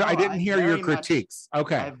didn't go to. I didn't hear your critiques.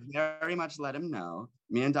 Okay. I very much let him know.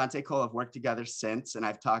 Me and Dante Cole have worked together since, and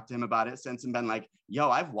I've talked to him about it since, and been like,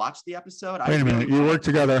 "Yo, I've watched the episode." Wait a minute. You work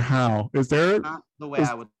together? How? Is there? Not the way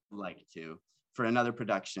I would like to for another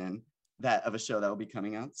production of a show that will be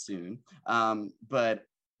coming out soon. But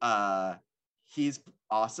he's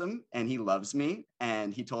awesome and he loves me,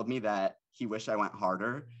 and he told me that he wished I went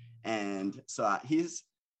harder, and so he's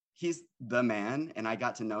the man. And I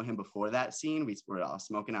got to know him before that scene. We were all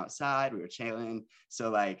smoking outside, we were chilling,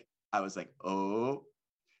 so like I was like, oh,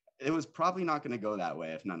 it was probably not going to go that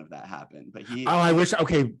way if none of that happened. But I wish.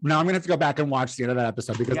 Okay, now I'm gonna have to go back and watch the end of that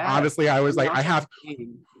episode, because honestly I was like, I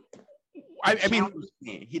mean,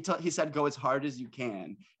 he said, go as hard as you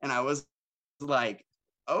can. And I was like,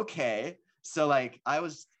 okay. So like, I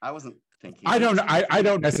wasn't thinking. I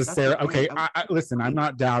don't necessarily. Okay. Listen, I'm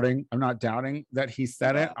not doubting that he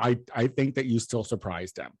said it. I think that you still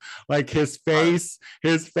surprised him. Like his face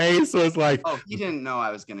was like, oh, he didn't know I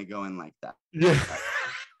was going to go in like that. Yeah.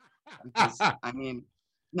 Because, I mean,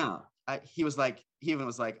 no, he even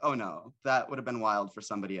was like, oh no, that would have been wild for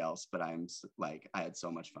somebody else. But I had so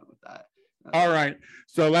much fun with that. All right,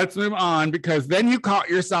 so let's move on, because then you caught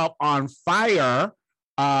yourself on fire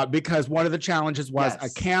because one of the challenges was a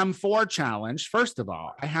Cam 4 challenge. First of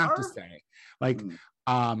all, I have to say, like,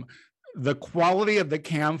 the quality of the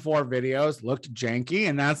Cam 4 videos looked janky,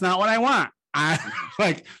 and that's not what I want.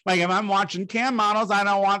 Like if I'm watching cam models, I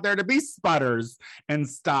don't want there to be sputters and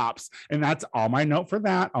stops. And that's all my note for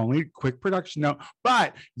that. Only quick production note.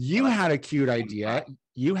 But you had a cute idea.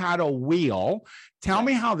 You had a wheel. Tell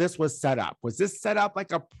me how this was set up. Was this set up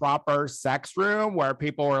like a proper sex room where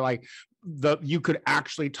people were like, you could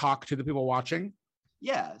actually talk to the people watching?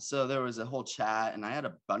 Yeah, so there was a whole chat, and I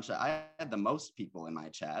had the most people in my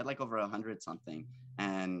chat, like over 100 something,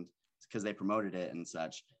 and because they promoted it and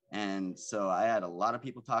such. And so I had a lot of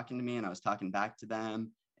people talking to me, and I was talking back to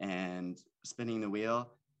them and spinning the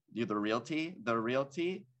wheel. The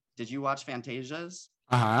realty. Did you watch Fantasia's?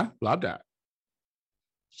 Loved that.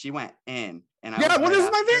 She went in, and what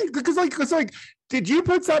is my thing? Because like, did you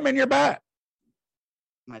put something in your butt?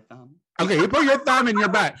 My thumb. Okay, you put your thumb in your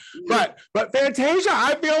butt, but Fantasia,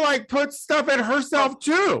 I feel like puts stuff in herself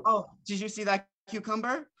too. Oh, did you see that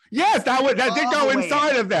cucumber? Yes, that did go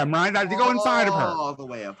inside of them, right? That did go inside of her. All the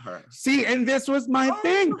way of her. See, and this was my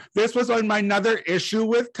thing. This was on my another issue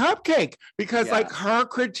with Cupcake, because like her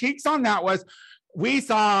critiques on that was, we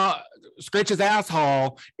saw Scritch's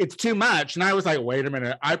asshole, it's too much. And I was like, wait a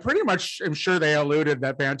minute. I pretty much am sure they alluded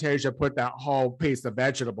that Fantasia put that whole piece of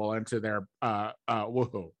vegetable into their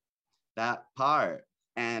woohoo. That part.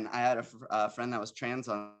 And I had a friend that was trans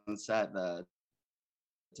on set,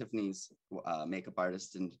 Tiffany's makeup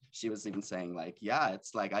artist, and she was even saying like, yeah,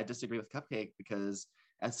 it's like, I disagree with Cupcake, because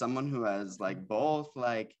as someone who has like both,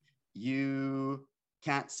 like, you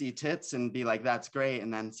can't see tits and be like, that's great,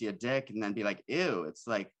 and then see a dick and then be like, ew. It's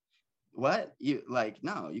like, what? You like,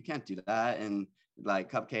 no, you can't do that. And like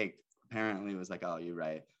Cupcake apparently was like, oh, you're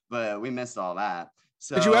right, but we missed all that.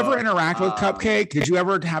 So did you ever interact with Cupcake? Did you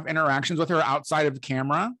ever have interactions with her outside of the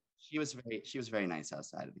camera? She was very nice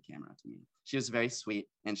outside of the camera to me. She was very sweet,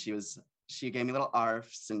 and she gave me little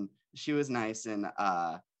arfs, and she was nice. And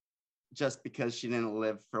just because she didn't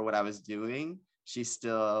live for what I was doing, she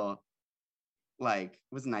still like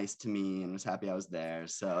was nice to me and was happy I was there.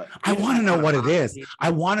 So I want to know what it is. I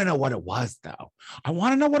want to know what it was, though. I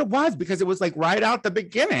want to know what it was, because it was like right out the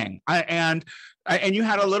beginning. And you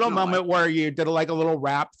had a little moment where you did like a little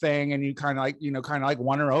rap thing, and you kind of like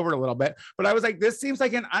won her over a little bit. But I was like, this seems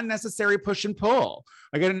like an unnecessary push and pull.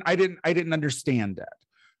 Like I didn't understand it.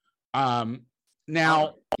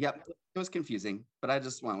 Now, yep, it was confusing, but I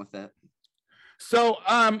just went with it. So,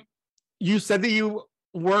 you said that you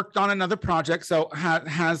worked on another project. So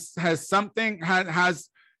has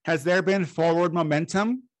there been forward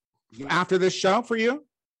momentum after this show for you?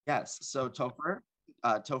 Yes. So Topher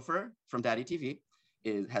from Daddy TV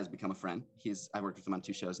has become a friend. I worked with him on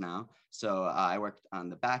 2 shows now. So I worked on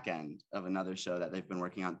the back end of another show that they've been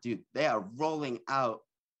working on. Dude, they are rolling out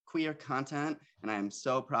queer content, and I am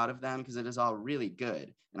so proud of them, because it is all really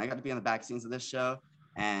good. And I got to be on the back scenes of this show,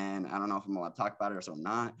 and I don't know if I'm allowed to talk about it or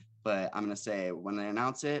not, but I'm going to say, when they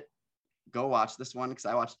announce it, go watch this one, because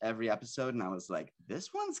I watched every episode and I was like, this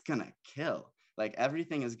one's going to kill. Like,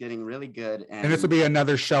 everything is getting really good. And this will be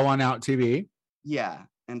another show on Out TV? Yeah.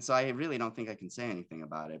 And so I really don't think I can say anything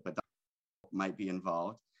about it, but that might be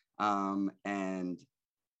involved. And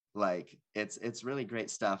Like it's really great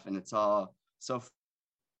stuff, and it's all so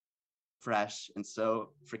fresh and so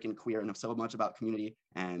freaking queer and so much about community.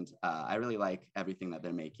 And I really like everything that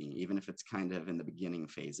they're making, even if it's kind of in the beginning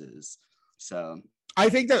phases. So I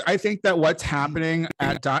think that what's happening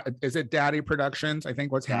at is it Daddy Productions? I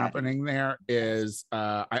think what's happening there is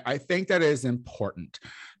I think that is important.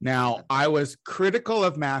 Now, I was critical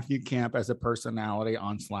of Matthew Camp as a personality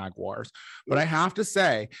on Slag Wars, but I have to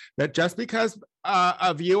say that just because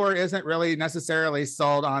a viewer isn't really necessarily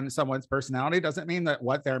sold on someone's personality doesn't mean that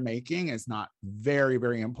what they're making is not very,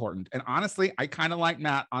 very important. And honestly, I kind of like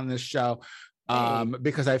Matt on this show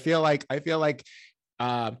because I feel like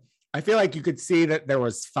you could see that there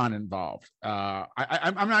was fun involved.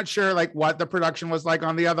 I'm not sure like what the production was like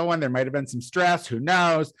on the other one. There might have been some stress, who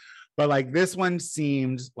knows? But like this one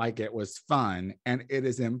seemed like it was fun, and it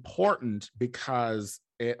is important because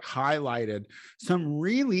it highlighted some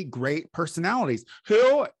really great personalities.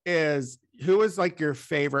 Who is like your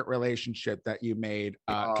favorite relationship that you made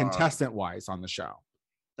contestant wise on the show?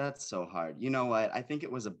 That's so hard. You know what? I think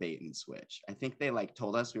it was a bait and switch. I think they like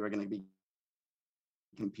told us we were going to be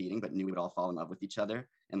competing, but knew we would all fall in love with each other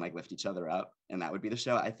and like lift each other up, and that would be the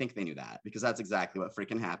show. I think they knew that, because that's exactly what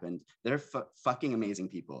freaking happened. They're fucking amazing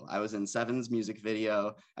people. I was in Seven's music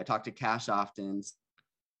video. I talked to Cash often.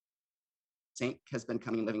 Saint has been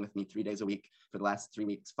coming and living with me 3 days a week for the last 3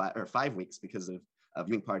 weeks, 5 weeks, because of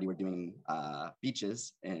viewing party. We're doing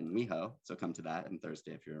beaches in WeHo, so come to that on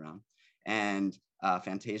Thursday if you're around. And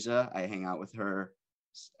Fantasia, I hang out with her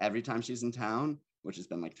every time she's in town, which has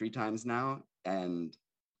been like 3 times now. And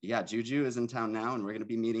yeah, Juju is in town now, and we're going to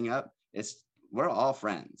be meeting up. We're all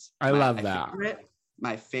friends. I love that.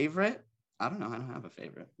 My favorite, I don't know. I don't have a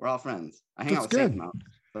favorite. We're all friends. I hang out with Saint Mo,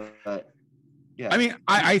 but yeah. I mean,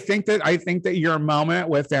 I think that your moment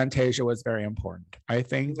with Fantasia was very important. I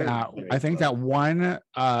think that one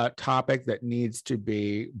topic that needs to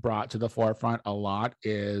be brought to the forefront a lot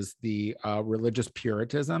is the religious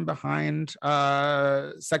puritanism behind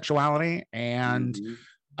sexuality, and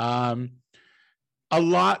a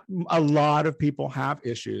lot of people have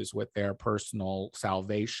issues with their personal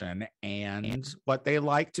salvation and what they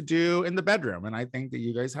like to do in the bedroom. And I think that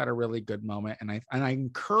you guys had a really good moment. And I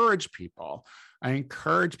encourage people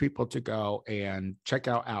to go and check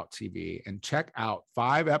out TV and check out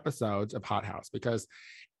 5 episodes of Hot House, because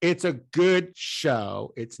it's a good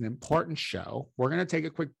show. It's an important show. We're going to take a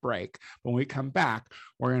quick break. When we come back,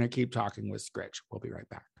 we're going to keep talking with Scritch. We'll be right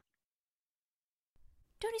back.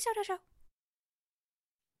 Tony Soto Show.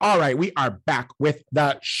 All right, we are back with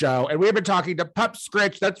the show, and we've been talking to Pup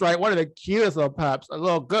Scritch. That's right, one of the cutest little pups, a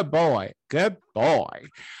little good boy.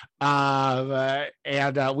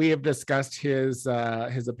 And we have discussed his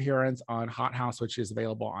appearance on Hot House, which is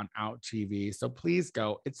available on Out TV. So please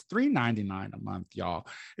go. It's $3.99 a month, y'all.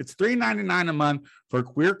 It's $3.99 a month for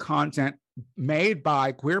queer content made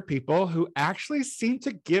by queer people who actually seem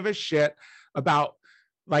to give a shit about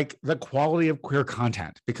like the quality of queer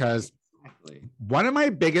content, because one of my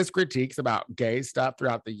biggest critiques about gay stuff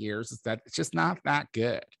throughout the years is that it's just not that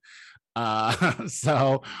good.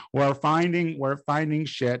 So we're finding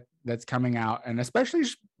shit that's coming out, and especially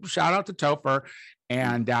shout out to Topher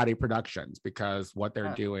and Daddy Productions, because what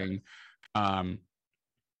they're doing. I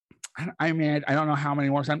mean, I don't know how many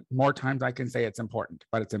more times I can say it's important,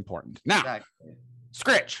 but it's important. Now,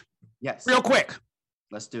 Scritch. Yes. Real quick.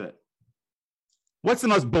 Let's do it. What's the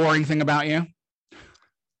most boring thing about you?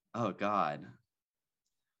 Oh, God.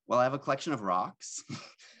 Well, I have a collection of rocks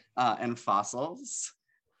and fossils.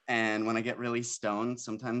 And when I get really stoned,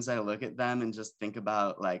 sometimes I look at them and just think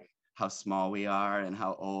about like how small we are and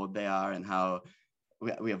how old they are and how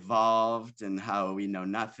we evolved and how we know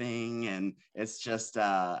nothing. And it's just,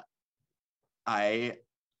 I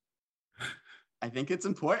think it's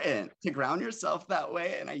important to ground yourself that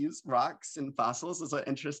way. And I use rocks and fossils as an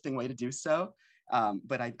interesting way to do so.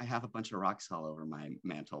 But I have a bunch of rocks all over my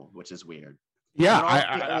mantle, which is weird.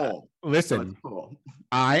 Yeah, listen, so cool.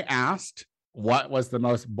 I asked what was the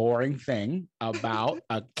most boring thing about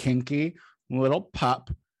a kinky little pup,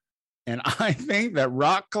 and I think that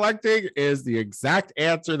rock collecting is the exact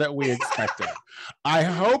answer that we expected. I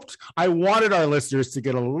wanted our listeners to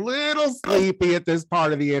get a little sleepy at this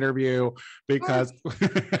part of the interview, because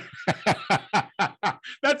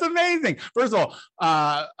that's amazing. First of all,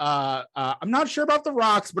 I'm not sure about the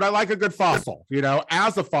rocks, but I like a good fossil. You know,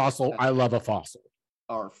 as a fossil, I love a fossil.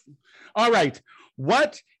 Arf. All right.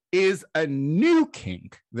 What is a new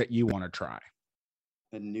kink that you want to try?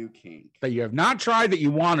 A new kink that you have not tried that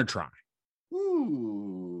you want to try?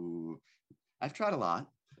 Ooh, I've tried a lot.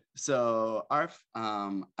 So I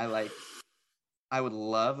would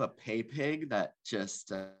love a pay pig that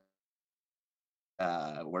just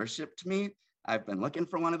worshipped me. I've been looking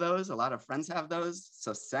for one of those. A lot of friends have those,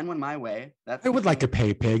 so send one my way. That's I would like a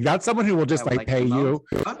pay pig. That's someone who will just like pay you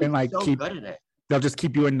and like so keep. Good at it. They'll just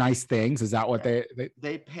keep you in nice things. Is that what they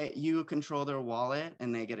pay you? Control their wallet,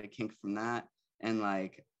 and they get a kink from that. And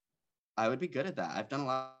like, I would be good at that. I've done a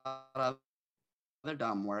lot of other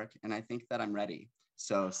dom work, and I think that I'm ready.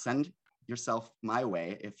 So send yourself my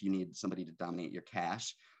way if you need somebody to dominate your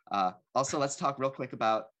cash. Also, let's talk real quick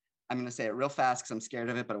about. I'm going to say it real fast because I'm scared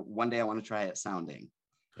of it, but one day I want to try it sounding.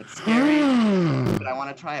 It's scary, but I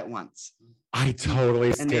want to try it once. I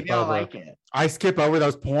totally skip over. Like it. I skip over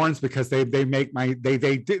those porns because they make my they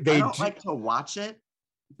I don't like to watch it,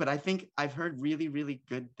 but I think I've heard really, really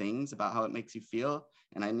good things about how it makes you feel,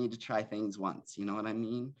 and I need to try things once. You know what I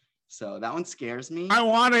mean? So that one scares me. I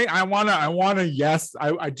want to, yes.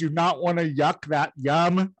 I do not want to yuck that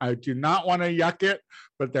yum. I do not want to yuck it,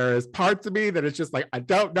 but there is parts of me that it's just like, I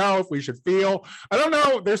don't know if we should feel. I don't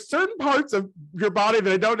know. There's certain parts of your body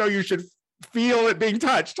that I don't know you should feel it being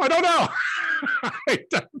touched. I don't know. I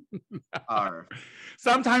don't know.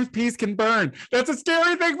 Sometimes peace can burn. That's a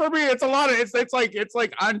scary thing for me. It's a lot of, it's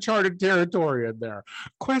like uncharted territory in there.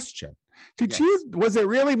 Question. Was it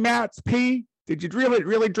really Matt's pee? Did you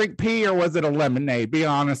really drink pee, or was it a lemonade? Be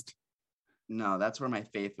honest. No, that's where my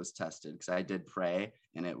faith was tested, because I did pray,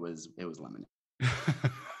 and it was lemonade.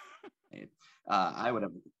 I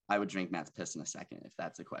would drink Matt's piss in a second if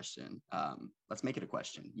that's a question. Let's make it a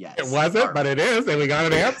question. Yes, it wasn't, but it is, and we got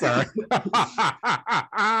an answer.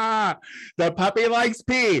 The puppy likes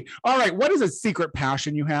pee. All right, what is a secret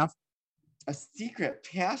passion you have? A secret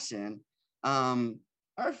passion.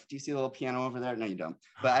 Arf, do you see the little piano over there? No, you don't.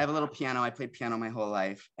 But I have a little piano. I played piano my whole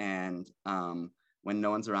life. And when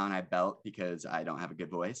no one's around, I belt because I don't have a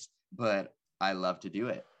good voice. But I love to do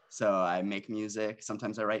it. So I make music.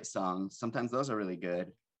 Sometimes I write songs. Sometimes those are really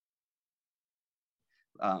good.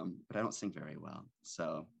 But I don't sing very well.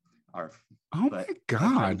 So Arf. Oh my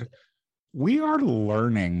God. We are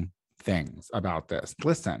learning things about this.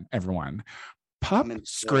 Listen, everyone. Pup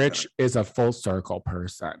Scritch is a full circle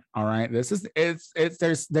person. All right. This is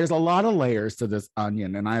there's a lot of layers to this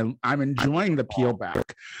onion, and I'm enjoying the peel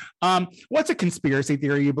back. What's a conspiracy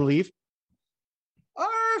theory you believe?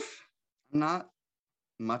 I'm not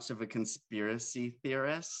much of a conspiracy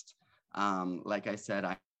theorist. Like I said,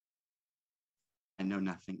 I know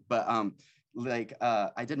nothing. But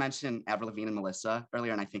I did mention Avril Lavigne and Melissa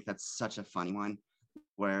earlier, and I think that's such a funny one,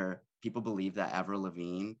 where people believe that Avril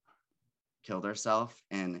Lavigne killed herself,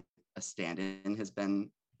 and a stand-in has been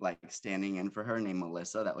like standing in for her named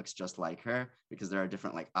Melissa that looks just like her, because there are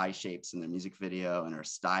different like eye shapes in the music video, and her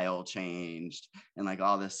style changed and like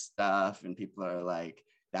all this stuff, and people are like,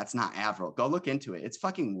 that's not Avril. Go look into it. It's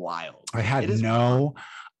fucking wild. I had no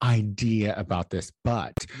idea about this,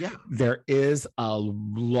 but there is a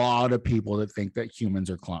lot of people that think that humans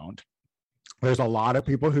are cloned. There's a lot of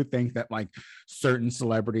people who think that like certain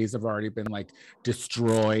celebrities have already been like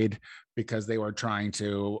destroyed because they were trying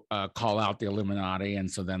to call out the Illuminati, and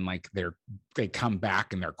so then like they come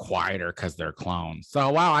back and they're quieter because they're clones.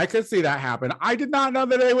 So wow, I could see that happen. I did not know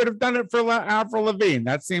that they would have done it for Avril Lavigne.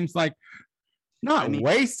 That seems like not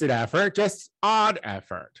wasted effort, just odd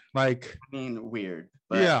effort. Like, I mean, weird.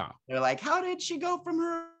 But they're like, how did she go from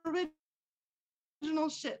her original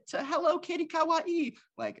shit to Hello Kitty Kawaii?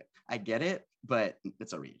 Like, I get it, but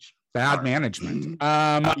it's a reach. Bad management.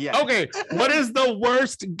 Okay, what is the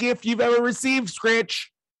worst gift you've ever received, Scritch?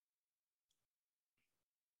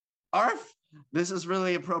 Arf, this is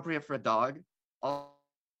really appropriate for a dog.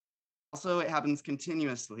 Also, it happens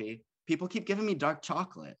continuously. People keep giving me dark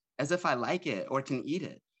chocolate as if I like it or can eat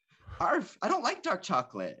it. Arf, I don't like dark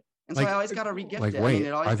chocolate. And so I always got to re-gift it. Wait,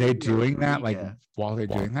 are they doing that while they're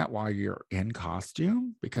doing that while you're in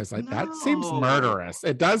costume? Because that seems murderous.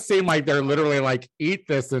 It does seem like they're literally like, eat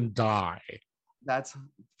this and die. That's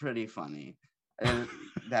pretty funny. And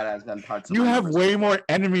that has been parts of you have way more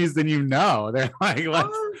enemies than you know. They're like,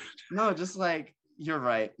 no, just like, you're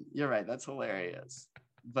right. That's hilarious.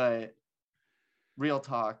 But real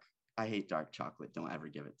talk, I hate dark chocolate. Don't ever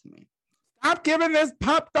give it to me. Stop giving this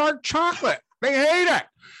pup dark chocolate. They hate it.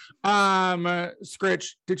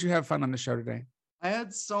 Scritch, did you have fun on the show today? I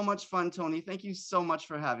had so much fun, Tony. Thank you so much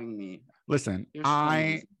for having me. Listen,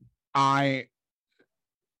 I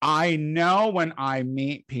know when I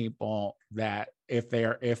meet people that if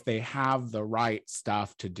they have the right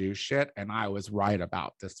stuff to do shit, and I was right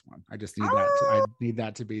about this one. I just need I need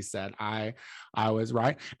that to be said. I was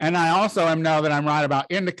right. And I also know that I'm right about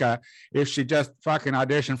Indica if she just fucking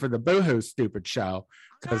auditioned for the Boohoo stupid show,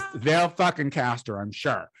 because they'll fucking cast her, I'm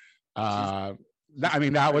sure. I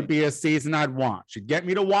mean, that would be a season I'd want. She'd get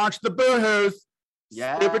me to watch the Boohoos.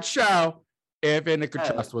 Yeah. stupid show if Indica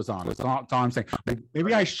Yeah. Trust was on. That's all I'm saying.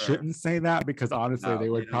 Maybe I shouldn't say that because honestly, No, they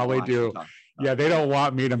would don't probably want you do. to talk Yeah, about they don't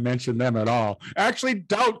want me to mention them at all. Actually,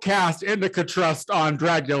 don't cast Indica Trust on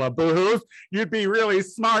Dracula, boo-hoos. You'd be really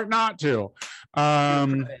smart not to.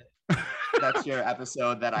 That's your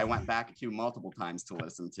episode that I went back to multiple times to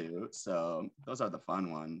listen to. So those are the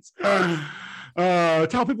fun ones.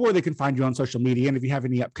 Tell people where they can find you on social media and if you have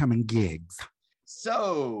any upcoming gigs.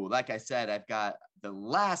 So, like I said, I've got the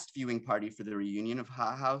last viewing party for the reunion of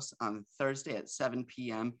Hot House on Thursday at 7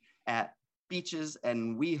 p.m. at Beaches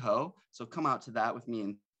and WeHo. So come out to that with me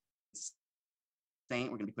and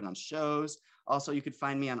Saint. We're going to be putting on shows. Also, you could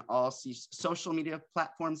find me on all social media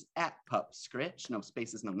platforms at Pupscritch. No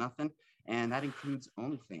spaces, no nothing. And that includes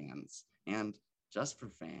OnlyFans and Just for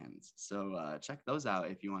Fans. So check those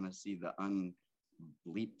out if you want to see the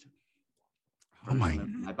unbleeped version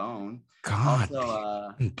of my bone. God,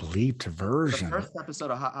 also, bleeped version. The first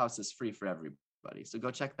episode of Hot House is free for everybody. So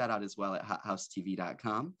go check that out as well at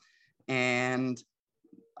hothousetv.com. And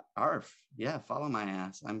ARF, yeah, follow my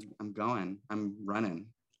ass. I'm running.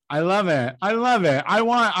 I love it.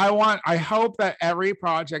 I hope that every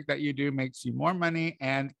project that you do makes you more money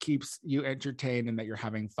and keeps you entertained and that you're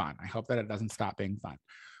having fun. I hope that it doesn't stop being fun.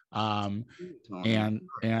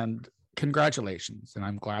 And congratulations. And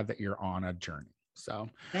I'm glad that you're on a journey. So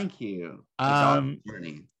thank you.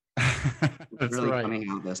 Journey. That's really right. Coming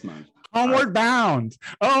out this month. Homeward Bound.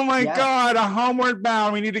 Oh my God, a Homeward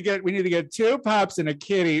Bound. We need to get two pups and a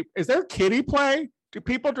kitty. Is there kitty play? Do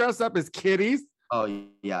people dress up as kitties? Oh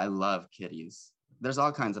yeah, I love kitties. There's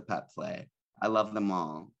all kinds of pet play. I love them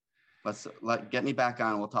all. Get me back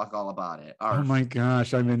on. We'll talk all about it. Oh my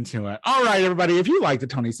gosh, I'm into it. All right, everybody. If you like the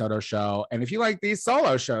Tony Soto Show and if you like these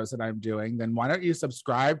solo shows that I'm doing, then why don't you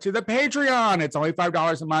subscribe to the Patreon? It's only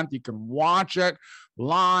 $5 a month. You can watch it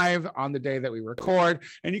live on the day that we record,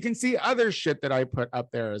 and you can see other shit that I put up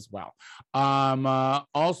there as well.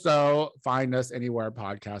 Also, find us anywhere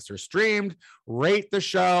podcasts are streamed. Rate the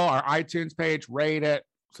show, our iTunes page. Rate it.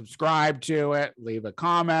 Subscribe to it, leave a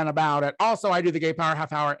comment about it. Also, I do the Gay Power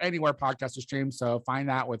Half Hour anywhere podcasts are streamed. So find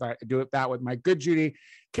that with my good Judy,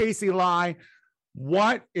 Casey Lai.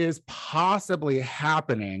 What is possibly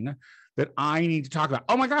happening that I need to talk about?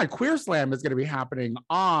 Oh my God, Queer Slam is going to be happening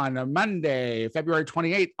on Monday, February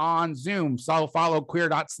 28th on Zoom. So follow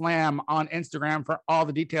queer.slam on Instagram for all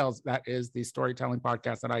the details. That is the storytelling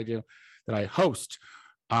podcast that I do, that I host.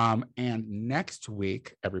 And next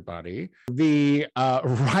week, everybody, the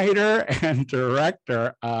writer and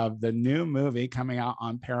director of the new movie coming out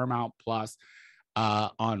on Paramount Plus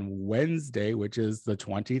on Wednesday, which is the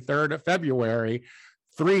 23rd of February,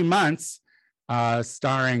 3 months,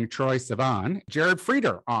 starring Troye Sivan, Jared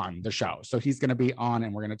Frieder on the show. So he's going to be on,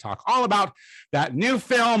 and we're going to talk all about that new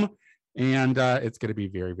film. And it's going to be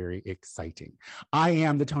very, very exciting. I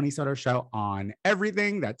am the Tony Soto Show on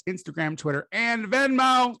everything. That's Instagram, Twitter, and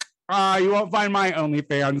Venmo. You won't find my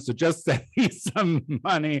OnlyFans, so just send me some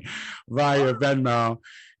money via Venmo.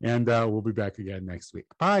 And we'll be back again next week.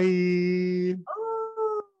 Bye.